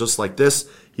vehicle just like this.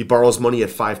 He borrows money at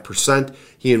 5%.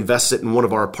 He invests it in one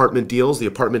of our apartment deals. The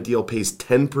apartment deal pays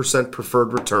 10%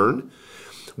 preferred return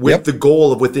with the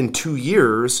goal of within 2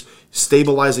 years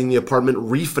stabilizing the apartment,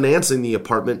 refinancing the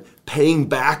apartment, paying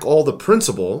back all the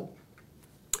principal,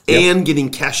 and getting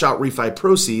cash out refi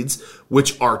proceeds,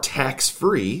 which are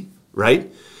tax-free,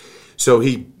 right? So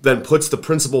he then puts the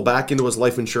principal back into his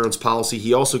life insurance policy.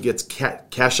 He also gets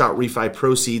cash out refi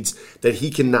proceeds that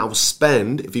he can now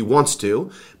spend if he wants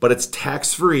to, but it's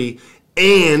tax-free.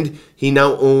 And he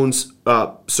now owns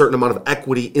a certain amount of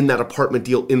equity in that apartment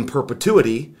deal in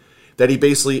perpetuity that he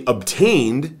basically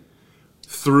obtained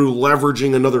through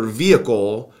leveraging another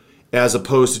vehicle as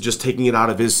opposed to just taking it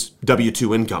out of his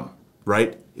W-2 income,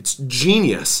 right? It's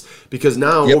genius because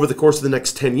now over the course of the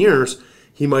next 10 years,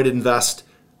 he might invest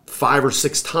 5 or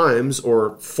 6 times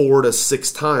or 4 to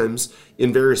 6 times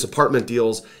in various apartment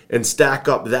deals and stack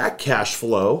up that cash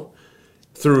flow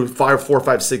through 4,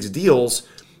 5, 6 deals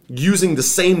using the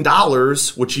same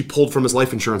dollars which he pulled from his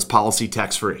life insurance policy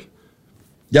tax-free.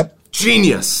 Yep.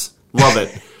 Genius. Love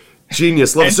it.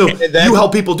 Genius. Love it. So you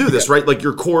help people do this, right? Like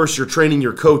your course, your training,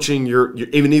 your coaching, your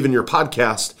even your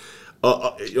podcast,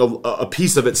 a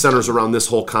piece of it centers around this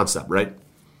whole concept, right?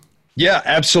 Yeah,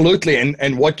 absolutely.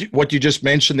 And what you just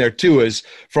mentioned there too is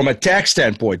from a tax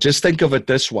standpoint, just think of it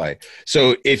this way.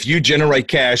 So if you generate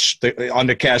cash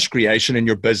under cash creation in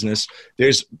your business,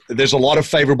 there's a lot of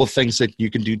favorable things that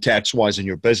you can do tax-wise in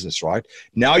your business, right?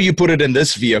 Now you put it in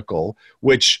this vehicle,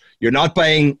 which you're not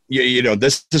paying,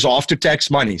 this is after-tax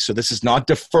money. So this is not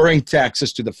deferring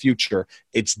taxes to the future.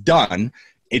 It's done.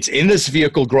 It's in this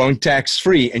vehicle growing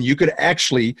tax-free, and you could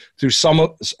actually, through some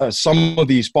of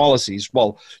these policies,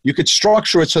 you could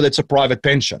structure it so that it's a private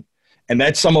pension. And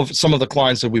that's some of the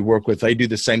clients that we work with. They do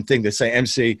the same thing. They say,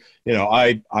 MC,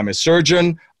 I'm a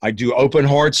surgeon. I do open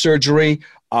heart surgery.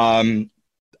 I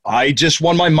just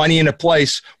want my money in a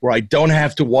place where I don't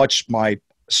have to watch my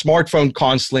smartphone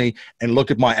constantly and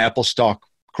look at my Apple stock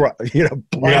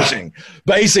plunging.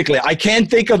 Basically, I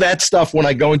can't think of that stuff when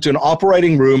I go into an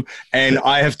operating room and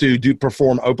I have to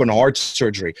perform open heart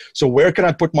surgery. So where can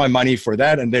I put my money for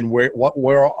that? And then where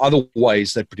are other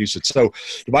ways that produce it? So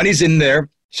the money's in there.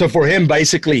 So for him,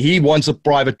 basically, he wants a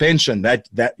private pension that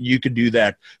you could do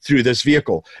that through this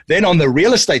vehicle. Then on the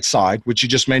real estate side, which you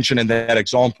just mentioned in that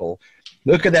example,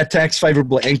 look at that tax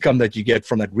favorable income that you get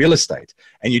from that real estate.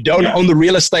 And you don't own the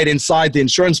real estate inside the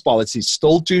insurance policy.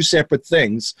 Still two separate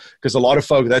things, because a lot of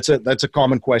folks, that's a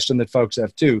common question that folks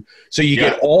have too. So you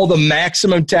get all the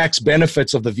maximum tax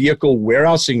benefits of the vehicle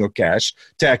warehousing your cash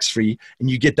tax-free, and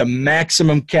you get the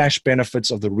maximum cash benefits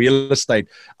of the real estate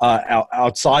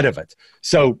outside of it.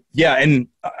 So, and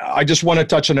I just want to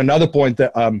touch on another point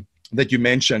that you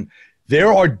mentioned.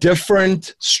 There are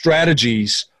different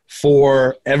strategies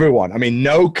for everyone. I mean,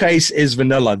 no case is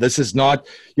vanilla. This is not,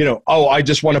 I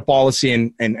just want a policy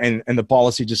and the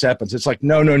policy just happens. It's like,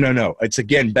 no. It's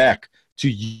again back to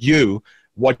you,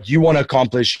 what you want to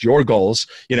accomplish, your goals.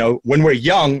 When we're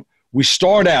young, we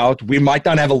start out, we might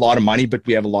not have a lot of money, but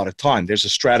we have a lot of time. There's a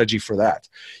strategy for that.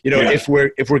 If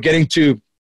we're getting to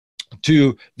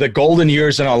the golden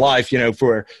years in our life, if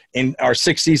we're in our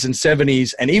 60s and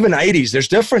 70s and even 80s, there's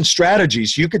different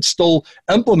strategies. You could still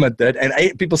implement that. And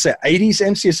people say 80s,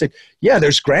 MC said,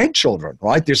 there's grandchildren,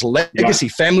 right? There's legacy,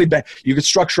 family bank. You could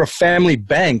structure a family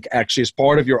bank actually as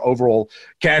part of your overall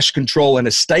cash control and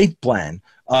estate plan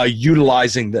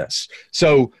utilizing this.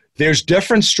 So there's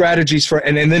different strategies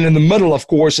and then in the middle, of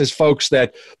course, is folks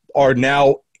that are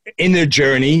now in their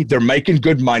journey, they're making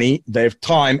good money, they have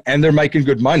time, and they're making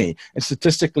good money. And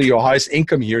statistically, your highest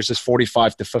income years is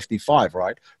 45 to 55,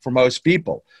 right, for most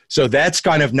people. So that's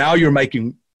kind of now you're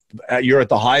at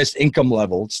the highest income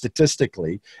level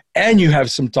statistically, and you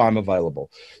have some time available.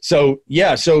 So,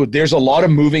 so there's a lot of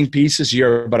moving pieces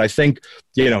here, but I think,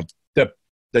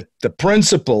 the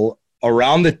principle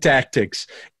around the tactics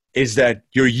is that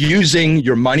you're using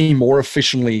your money more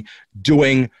efficiently,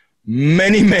 doing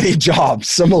many jobs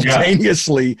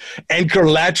simultaneously and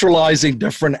collateralizing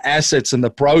different assets in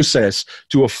the process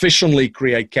to efficiently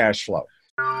create cash flow.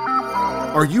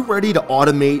 Are you ready to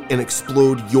automate and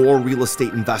explode your real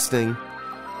estate investing?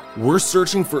 We're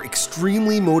searching for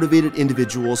extremely motivated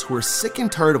individuals who are sick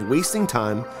and tired of wasting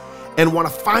time and want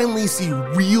to finally see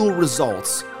real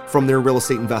results from their real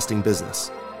estate investing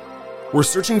business. We're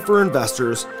searching for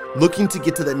investors looking to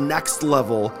get to the next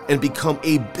level and become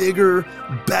a bigger,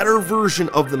 better version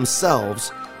of themselves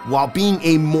while being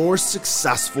a more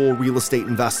successful real estate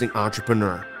investing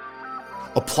entrepreneur.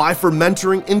 Apply for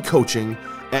mentoring and coaching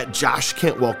at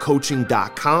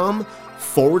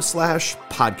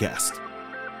joshcantwellcoaching.com/podcast.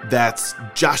 That's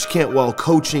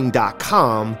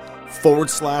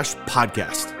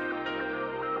joshcantwellcoaching.com/podcast.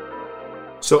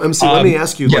 So MC, let me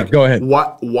ask you, go ahead.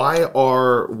 Why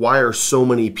are so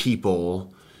many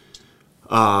people,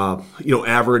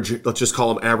 average, let's just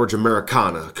call them average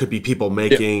Americana, could be people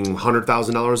making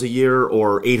 $100,000 a year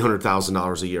or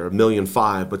 $800,000 a year, $1.5 million,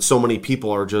 but so many people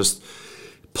are just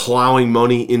plowing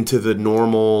money into the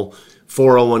normal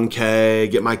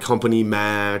 401k, get my company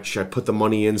match, I put the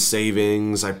money in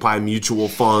savings, I buy mutual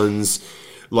funds.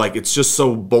 Like, it's just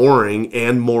so boring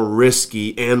and more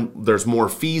risky, and there's more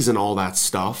fees and all that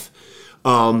stuff.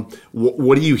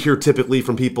 What do you hear typically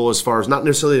from people as far as, not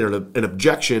necessarily an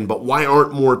objection, but why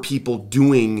aren't more people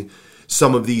doing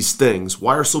some of these things?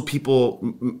 Why are so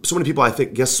many people, I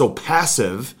think, guess so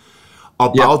passive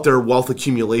about their wealth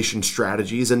accumulation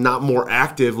strategies and not more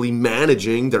actively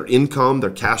managing their income,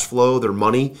 their cash flow, their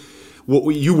money?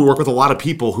 You work with a lot of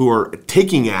people who are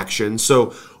taking action.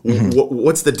 So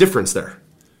what's the difference there?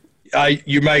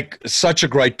 You make such a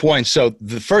great point. So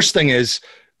the first thing is,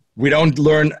 we don't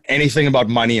learn anything about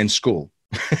money in school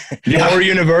or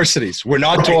universities. We're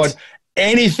not taught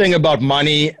anything about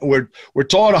money. We're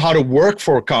taught how to work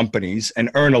for companies and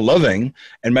earn a living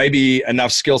and maybe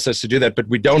enough skill sets to do that, but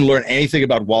we don't learn anything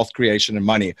about wealth creation and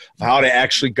money, of how to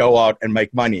actually go out and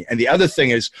make money. And the other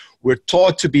thing is, we're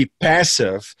taught to be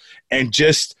passive and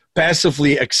just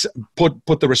passively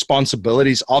put the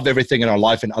responsibilities of everything in our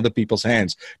life in other people's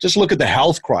hands. Just look at the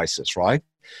health crisis, right?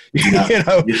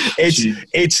 Yeah.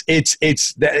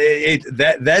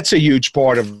 That's a huge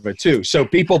part of it too. So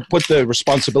people put the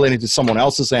responsibility into someone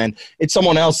else's hand. It's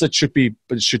someone else that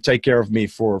should take care of me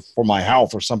for my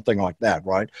health or something like that,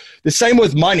 right? The same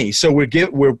with money. So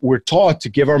we're taught to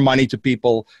give our money to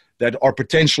people that are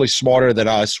potentially smarter than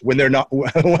us when they're not,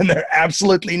 when they're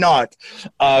absolutely not.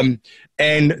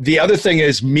 And the other thing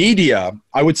is media.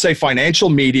 I would say financial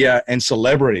media and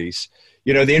celebrities,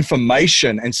 the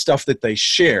information and stuff that they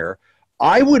share.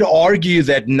 I would argue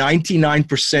that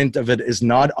 99% of it is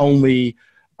not only,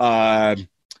 I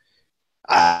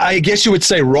guess you would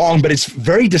say wrong, but it's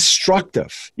very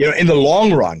destructive, in the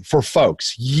long run for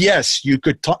folks. Yes, you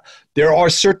could there are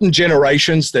certain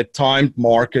generations that timed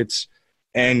markets,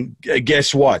 and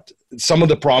guess what? Some of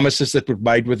the promises that were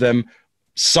made with them,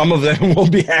 some of them will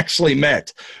be actually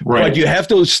met. Right. But you have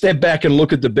to step back and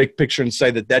look at the big picture and say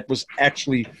that was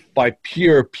actually by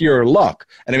pure luck.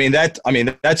 And that's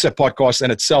a podcast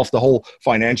in itself, the whole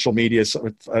financial media,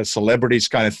 celebrities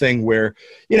kind of thing, where,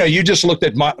 you just looked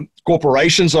at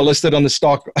corporations are listed on the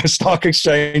stock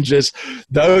exchanges.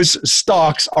 Those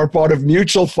stocks are part of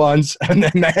mutual funds and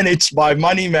they're managed by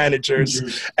money managers.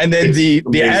 Mm-hmm. And then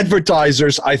the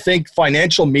advertisers, I think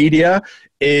financial media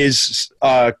is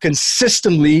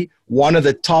consistently one of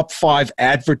the top 5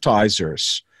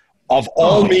 advertisers of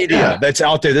all media that's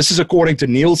out there. This is according to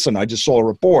Nielsen. I just saw a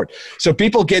report. So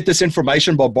people get this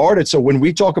information bombarded. So when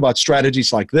we talk about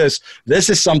strategies like this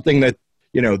is something that,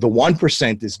 the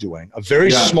 1% is doing, a very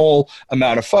small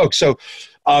amount of folks. So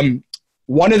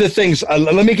one of the things,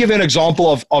 let me give you an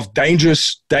example of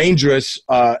dangerous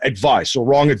advice or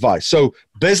wrong advice. So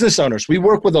business owners, we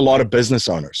work with a lot of business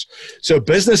owners. So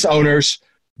business owners,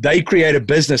 they create a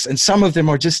business, and some of them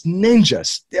are just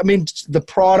ninjas. The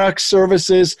products,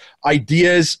 services,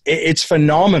 ideas, it's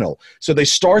phenomenal. So they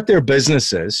start their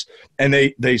businesses, and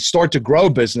they start to grow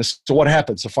business. So what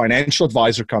happens? A financial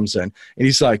advisor comes in, and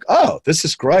he's like, oh, this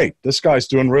is great. This guy's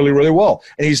doing really, really well.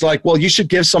 And he's like, well, you should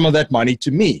give some of that money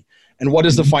to me. And what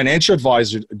does the financial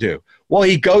advisor do? Well,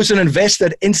 he goes and invests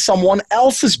it in someone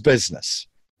else's business.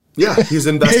 Yeah, he's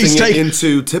investing it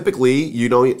into typically,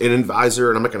 an advisor,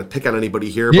 and I'm not going to pick on anybody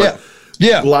here, but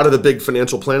a lot of the big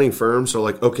financial planning firms are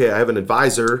like, okay, I have an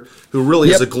advisor who really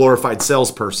is a glorified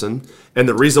salesperson. And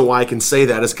the reason why I can say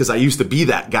that is because I used to be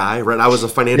that guy, right? I was a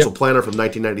financial planner from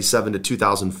 1997 to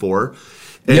 2004.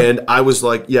 And I was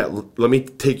like, let me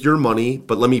take your money,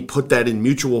 but let me put that in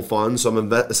mutual funds. So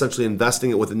I'm essentially investing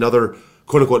it with another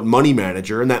quote-unquote money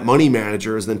manager, and that money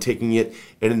manager is then taking it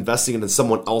and investing it in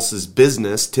someone else's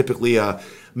business, typically a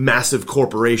massive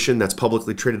corporation that's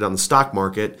publicly traded on the stock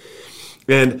market.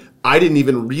 And I didn't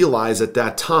even realize at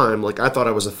that time, I thought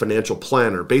I was a financial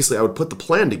planner. Basically, I would put the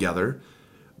plan together,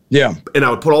 and I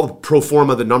would put all the pro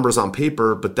forma, the numbers on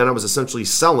paper, but then I was essentially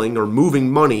selling or moving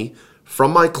money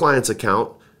from my client's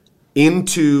account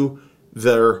into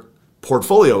their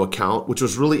portfolio account, which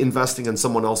was really investing in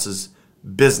someone else's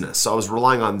business. So I was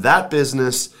relying on that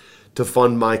business to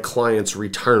fund my client's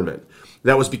retirement.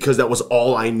 That was because that was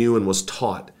all I knew and was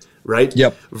taught, right?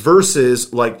 Yep.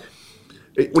 Versus when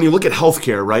you look at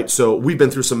healthcare, right? So we've been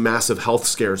through some massive health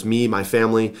scares, me, my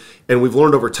family, and we've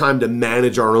learned over time to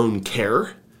manage our own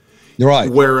care. Right.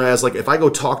 Whereas if I go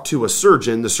talk to a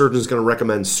surgeon, the surgeon's going to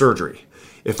recommend surgery.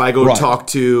 If I go talk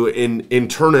to an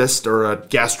internist or a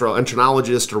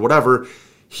gastroenterologist or whatever,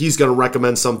 he's going to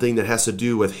recommend something that has to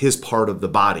do with his part of the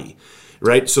body,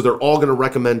 right? So they're all going to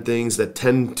recommend things that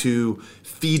tend to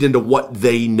feed into what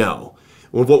they know.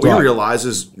 Well, what we realize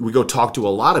is we go talk to a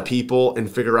lot of people and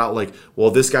figure out like,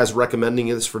 well, this guy's recommending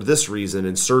this for this reason,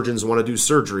 and surgeons want to do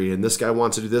surgery, and this guy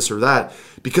wants to do this or that,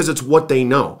 because it's what they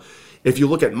know. If you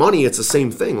look at money, it's the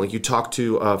same thing. Like you talk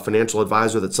to a financial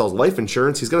advisor that sells life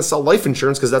insurance, he's going to sell life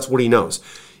insurance because that's what he knows.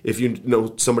 If you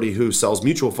know somebody who sells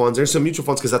mutual funds, there's some mutual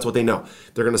funds because that's what they know.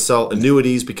 They're going to sell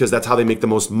annuities because that's how they make the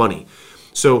most money.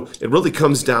 So it really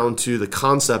comes down to the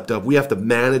concept of we have to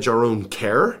manage our own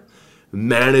care,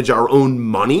 manage our own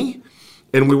money,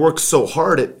 and we work so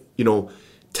hard at,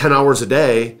 10 hours a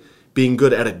day being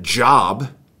good at a job,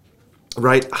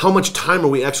 right? How much time are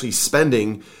we actually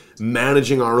spending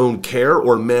managing our own care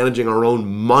or managing our own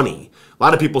money? A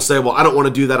lot of people say, well, I don't want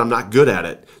to do that. I'm not good at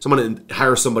it. So I'm going to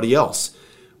hire somebody else.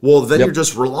 Well, then you're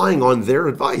just relying on their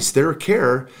advice, their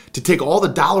care to take all the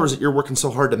dollars that you're working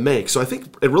so hard to make. So I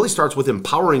think it really starts with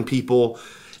empowering people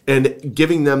and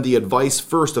giving them the advice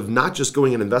first of not just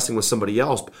going and investing with somebody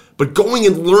else, but going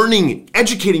and learning,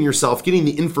 educating yourself, getting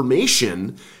the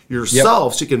information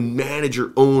yourself so you can manage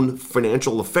your own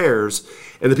financial affairs.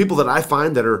 And the people that I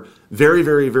find that are very,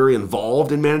 very, very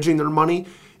involved in managing their money,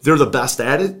 they're the best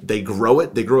at it. They grow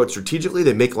it. They grow it strategically.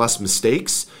 They make less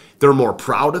mistakes. They're more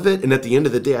proud of it. And at the end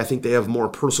of the day, I think they have more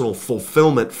personal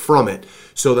fulfillment from it,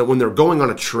 so that when they're going on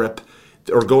a trip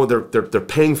or they're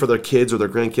paying for their kids or their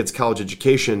grandkids' college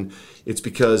education, it's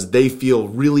because they feel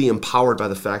really empowered by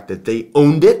the fact that they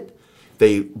owned it,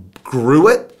 they grew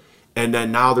it, and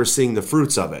then now they're seeing the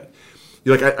fruits of it.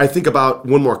 I think about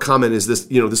one more comment is this,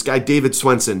 this guy, David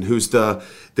Swensen, who's the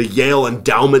Yale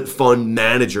Endowment Fund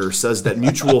manager, says that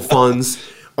mutual funds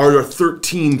are a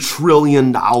 $13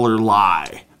 trillion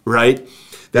lie, right?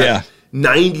 That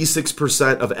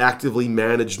 96% of actively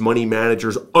managed money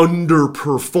managers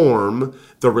underperform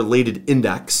the related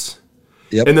index.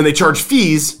 And then they charge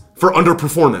fees for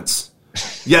underperformance.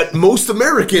 Yet most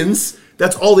Americans,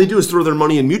 that's all they do is throw their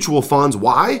money in mutual funds.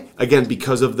 Why? Again,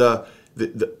 because of the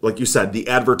like you said, the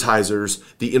advertisers,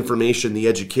 the information, the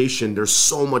education. There's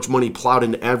so much money plowed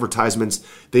into advertisements.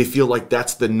 They feel like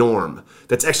that's the norm.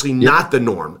 That's actually not the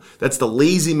norm. That's the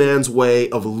lazy man's way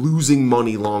of losing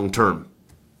money long term.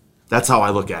 That's how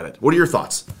I look at it. What are your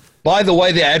thoughts? By the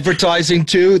way, the advertising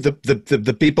too,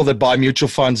 the people that buy mutual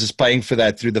funds is paying for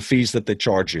that through the fees that they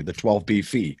charge you, the 12B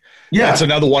fee. Yeah. That's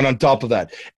another one on top of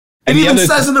that. And it even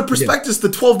says in the prospectus, the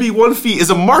 12B1 fee is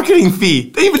a marketing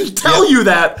fee. They even tell you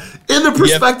that in the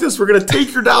prospectus. We're going to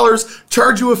take your dollars,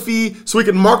 charge you a fee so we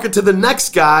can market to the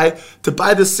next guy to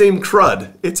buy the same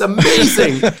crud. It's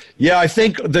amazing. I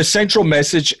think the central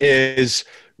message is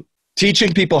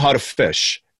teaching people how to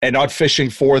fish and not fishing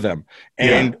for them.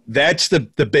 And that's the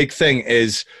big thing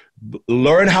is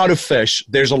learn how to fish.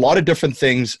 There's a lot of different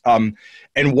things. And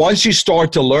once you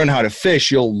start to learn how to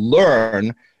fish, you'll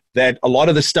learn that a lot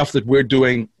of the stuff that we're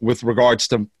doing with regards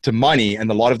to money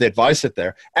and a lot of the advice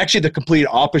that actually the complete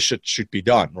opposite should be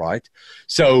done, right?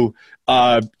 So,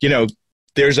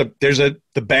 there's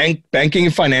the banking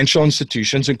and financial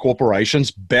institutions and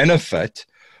corporations benefit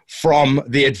from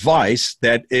the advice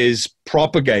that is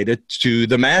propagated to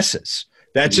the masses.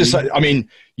 That's just,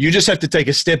 you just have to take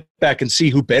a step back and see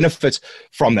who benefits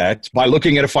from that by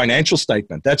looking at a financial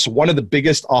statement. That's one of the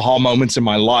biggest aha moments in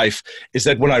my life is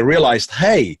that when I realized,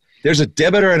 hey, there's a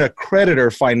debitor and a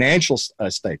creditor financial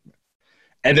statement,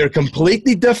 and they're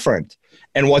completely different.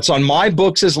 And what's on my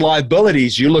books as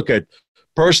liabilities, you look at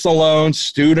personal loans,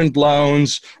 student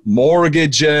loans,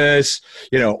 mortgages,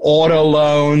 auto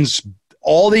loans,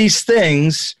 all these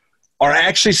things are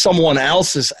actually someone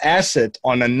else's asset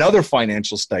on another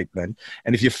financial statement.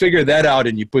 And if you figure that out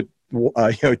and you put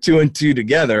two and two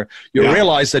together, you'll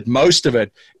realize that most of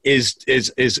it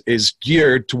is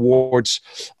geared towards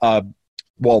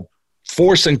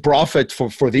forcing profit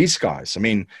for these guys. I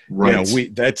mean,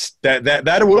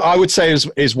 that I would say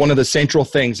is one of the central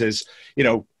things is,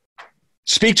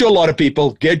 speak to a lot of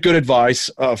people, get good advice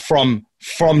from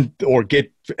or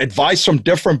get advice from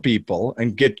different people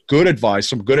and get good advice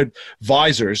from good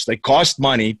advisors. They cost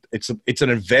money. It's an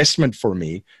investment for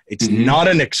me. It's not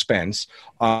an expense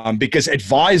because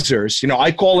advisors,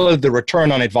 I call it the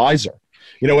return on advisor.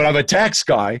 When I'm a tax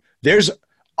guy,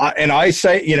 and I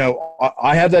say,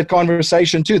 I have that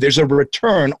conversation too. There's a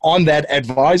return on that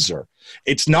advisor.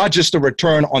 It's not just a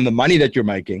return on the money that you're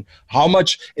making. How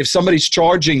much, if somebody's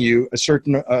charging you a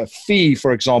certain fee,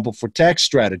 for example, for tax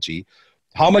strategy,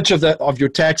 how much of your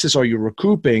taxes are you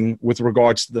recouping with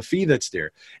regards to the fee that's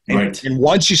there? And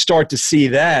once you start to see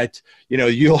that,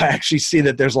 you'll actually see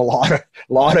that there's a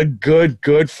lot of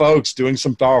good folks doing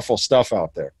some powerful stuff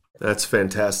out there. That's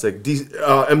fantastic.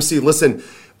 MC, listen,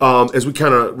 as we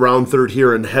kind of round third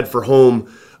here and head for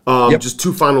home, Just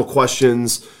two final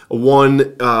questions.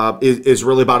 One is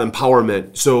really about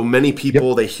empowerment. So many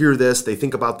people, they hear this, they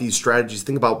think about these strategies,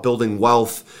 think about building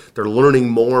wealth. They're learning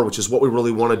more, which is what we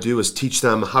really want to do, is teach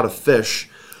them how to fish.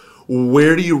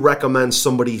 Where do you recommend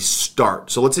somebody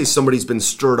start? So let's say somebody's been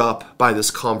stirred up by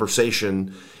this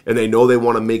conversation and they know they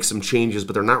want to make some changes,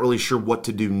 but they're not really sure what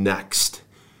to do next.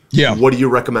 Yeah. What do you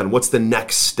recommend? What's the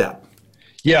next step?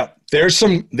 Yeah, there's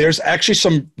actually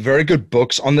some very good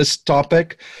books on this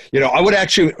topic. I would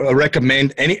actually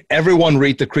recommend everyone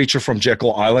read The Creature from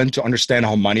Jekyll Island to understand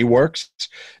how money works.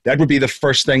 That would be the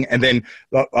first thing. And then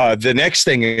the next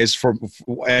thing is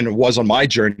and it was on my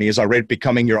journey, is I read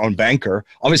Becoming Your Own Banker.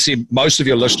 Obviously, most of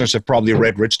your listeners have probably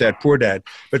read Rich Dad, Poor Dad,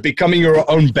 but Becoming Your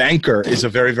Own Banker is a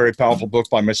very, very powerful book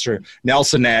by Mr.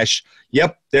 Nelson Nash.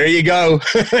 Yep, there you go.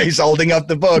 He's holding up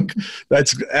the book.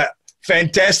 That's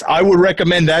fantastic. I would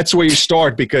recommend that's where you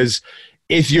start, because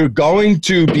if you're going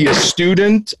to be a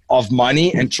student of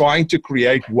money and trying to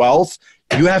create wealth,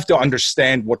 you have to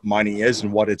understand what money is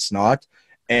and what it's not,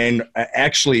 and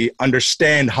actually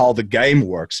understand how the game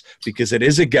works, because it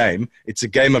is a game. It's a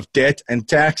game of debt and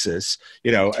taxes,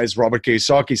 as Robert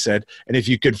Kiyosaki said. And if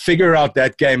you could figure out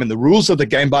that game, and the rules of the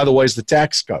game, by the way, is the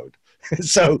tax code.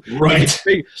 So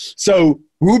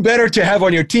who better to have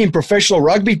on your team? Professional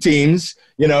rugby teams,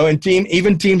 and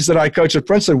even teams that I coach at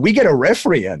Princeton, we get a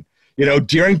referee in,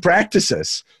 during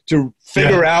practices to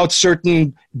figure out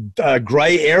certain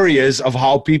gray areas of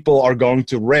how people are going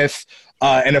to ref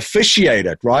and officiate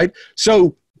it, right?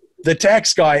 So the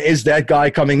tax guy is that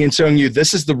guy coming in showing you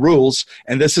this is the rules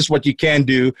and this is what you can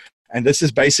do, and this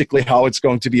is basically how it's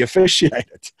going to be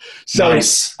officiated. So,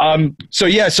 nice.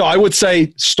 So I would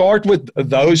say start with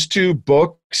those two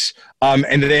books.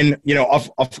 And then,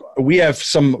 we have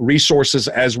some resources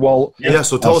as well. Yeah,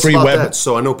 so tell us about that.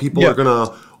 So I know people are going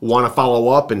to want to follow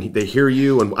up, and they hear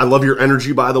you. And I love your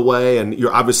energy, by the way. And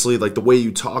you're obviously, like, the way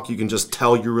you talk, you can just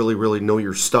tell you really, really know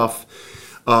your stuff.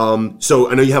 So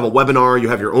I know you have a webinar, you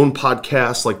have your own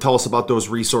podcast. Like, tell us about those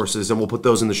resources, and we'll put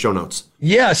those in the show notes.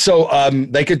 Yeah, so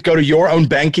they could go to Your Own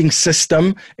Banking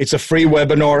System. It's a free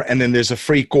webinar, and then there's a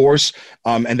free course,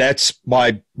 and that's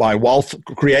my wealth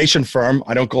creation firm.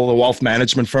 I don't call it a wealth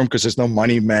management firm because there's no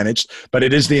money managed, but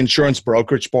it is the insurance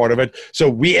brokerage part of it. So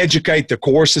we educate. The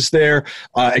courses there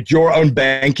at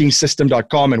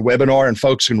yourownbankingsystem.com and webinar, and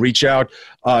folks can reach out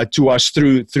to us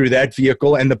through that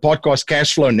vehicle. And the podcast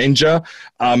Cashflow Ninja,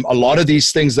 a lot of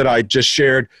these things that I just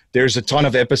shared, there's a ton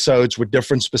of episodes with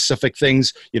different specific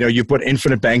things. You put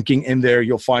infinite banking in there,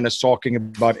 you'll find us talking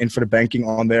about infinite banking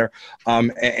on there,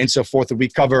 and so forth. And we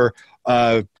cover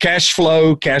cash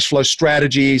flow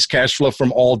strategies, cash flow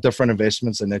from all different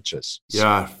investments and niches.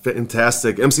 Yeah,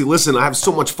 fantastic. MC, listen, I have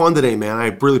so much fun today, man.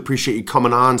 I really appreciate you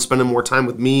coming on, spending more time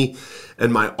with me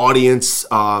and my audience.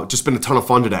 Just been a ton of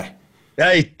fun today.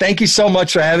 Hey, thank you so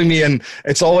much for having me. And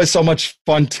it's always so much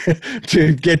fun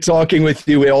to get talking with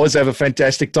you. We always have a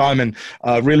fantastic time, and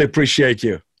really appreciate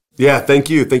you. Yeah, thank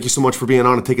you. Thank you so much for being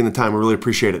on and taking the time. I really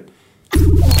appreciate it.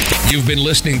 You've been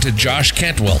listening to Josh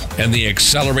Cantwell and the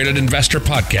Accelerated Investor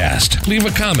Podcast. Leave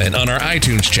a comment on our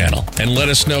iTunes channel and let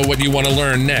us know what you want to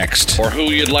learn next or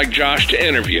who you'd like Josh to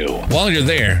interview. While you're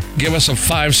there, give us a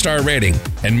 5-star rating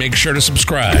and make sure to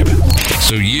subscribe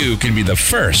so you can be the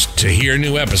first to hear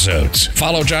new episodes.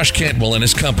 Follow Josh Cantwell and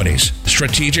his companies,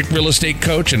 Strategic Real Estate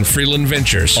Coach and Freeland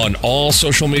Ventures, on all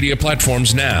social media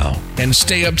platforms now, and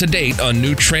stay up to date on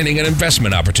new training and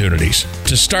investment opportunities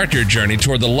to start your journey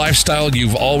toward the lifestyle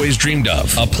you've always dreamed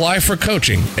of. Apply for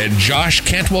coaching at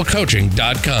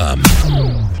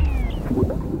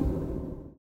joshcantwellcoaching.com.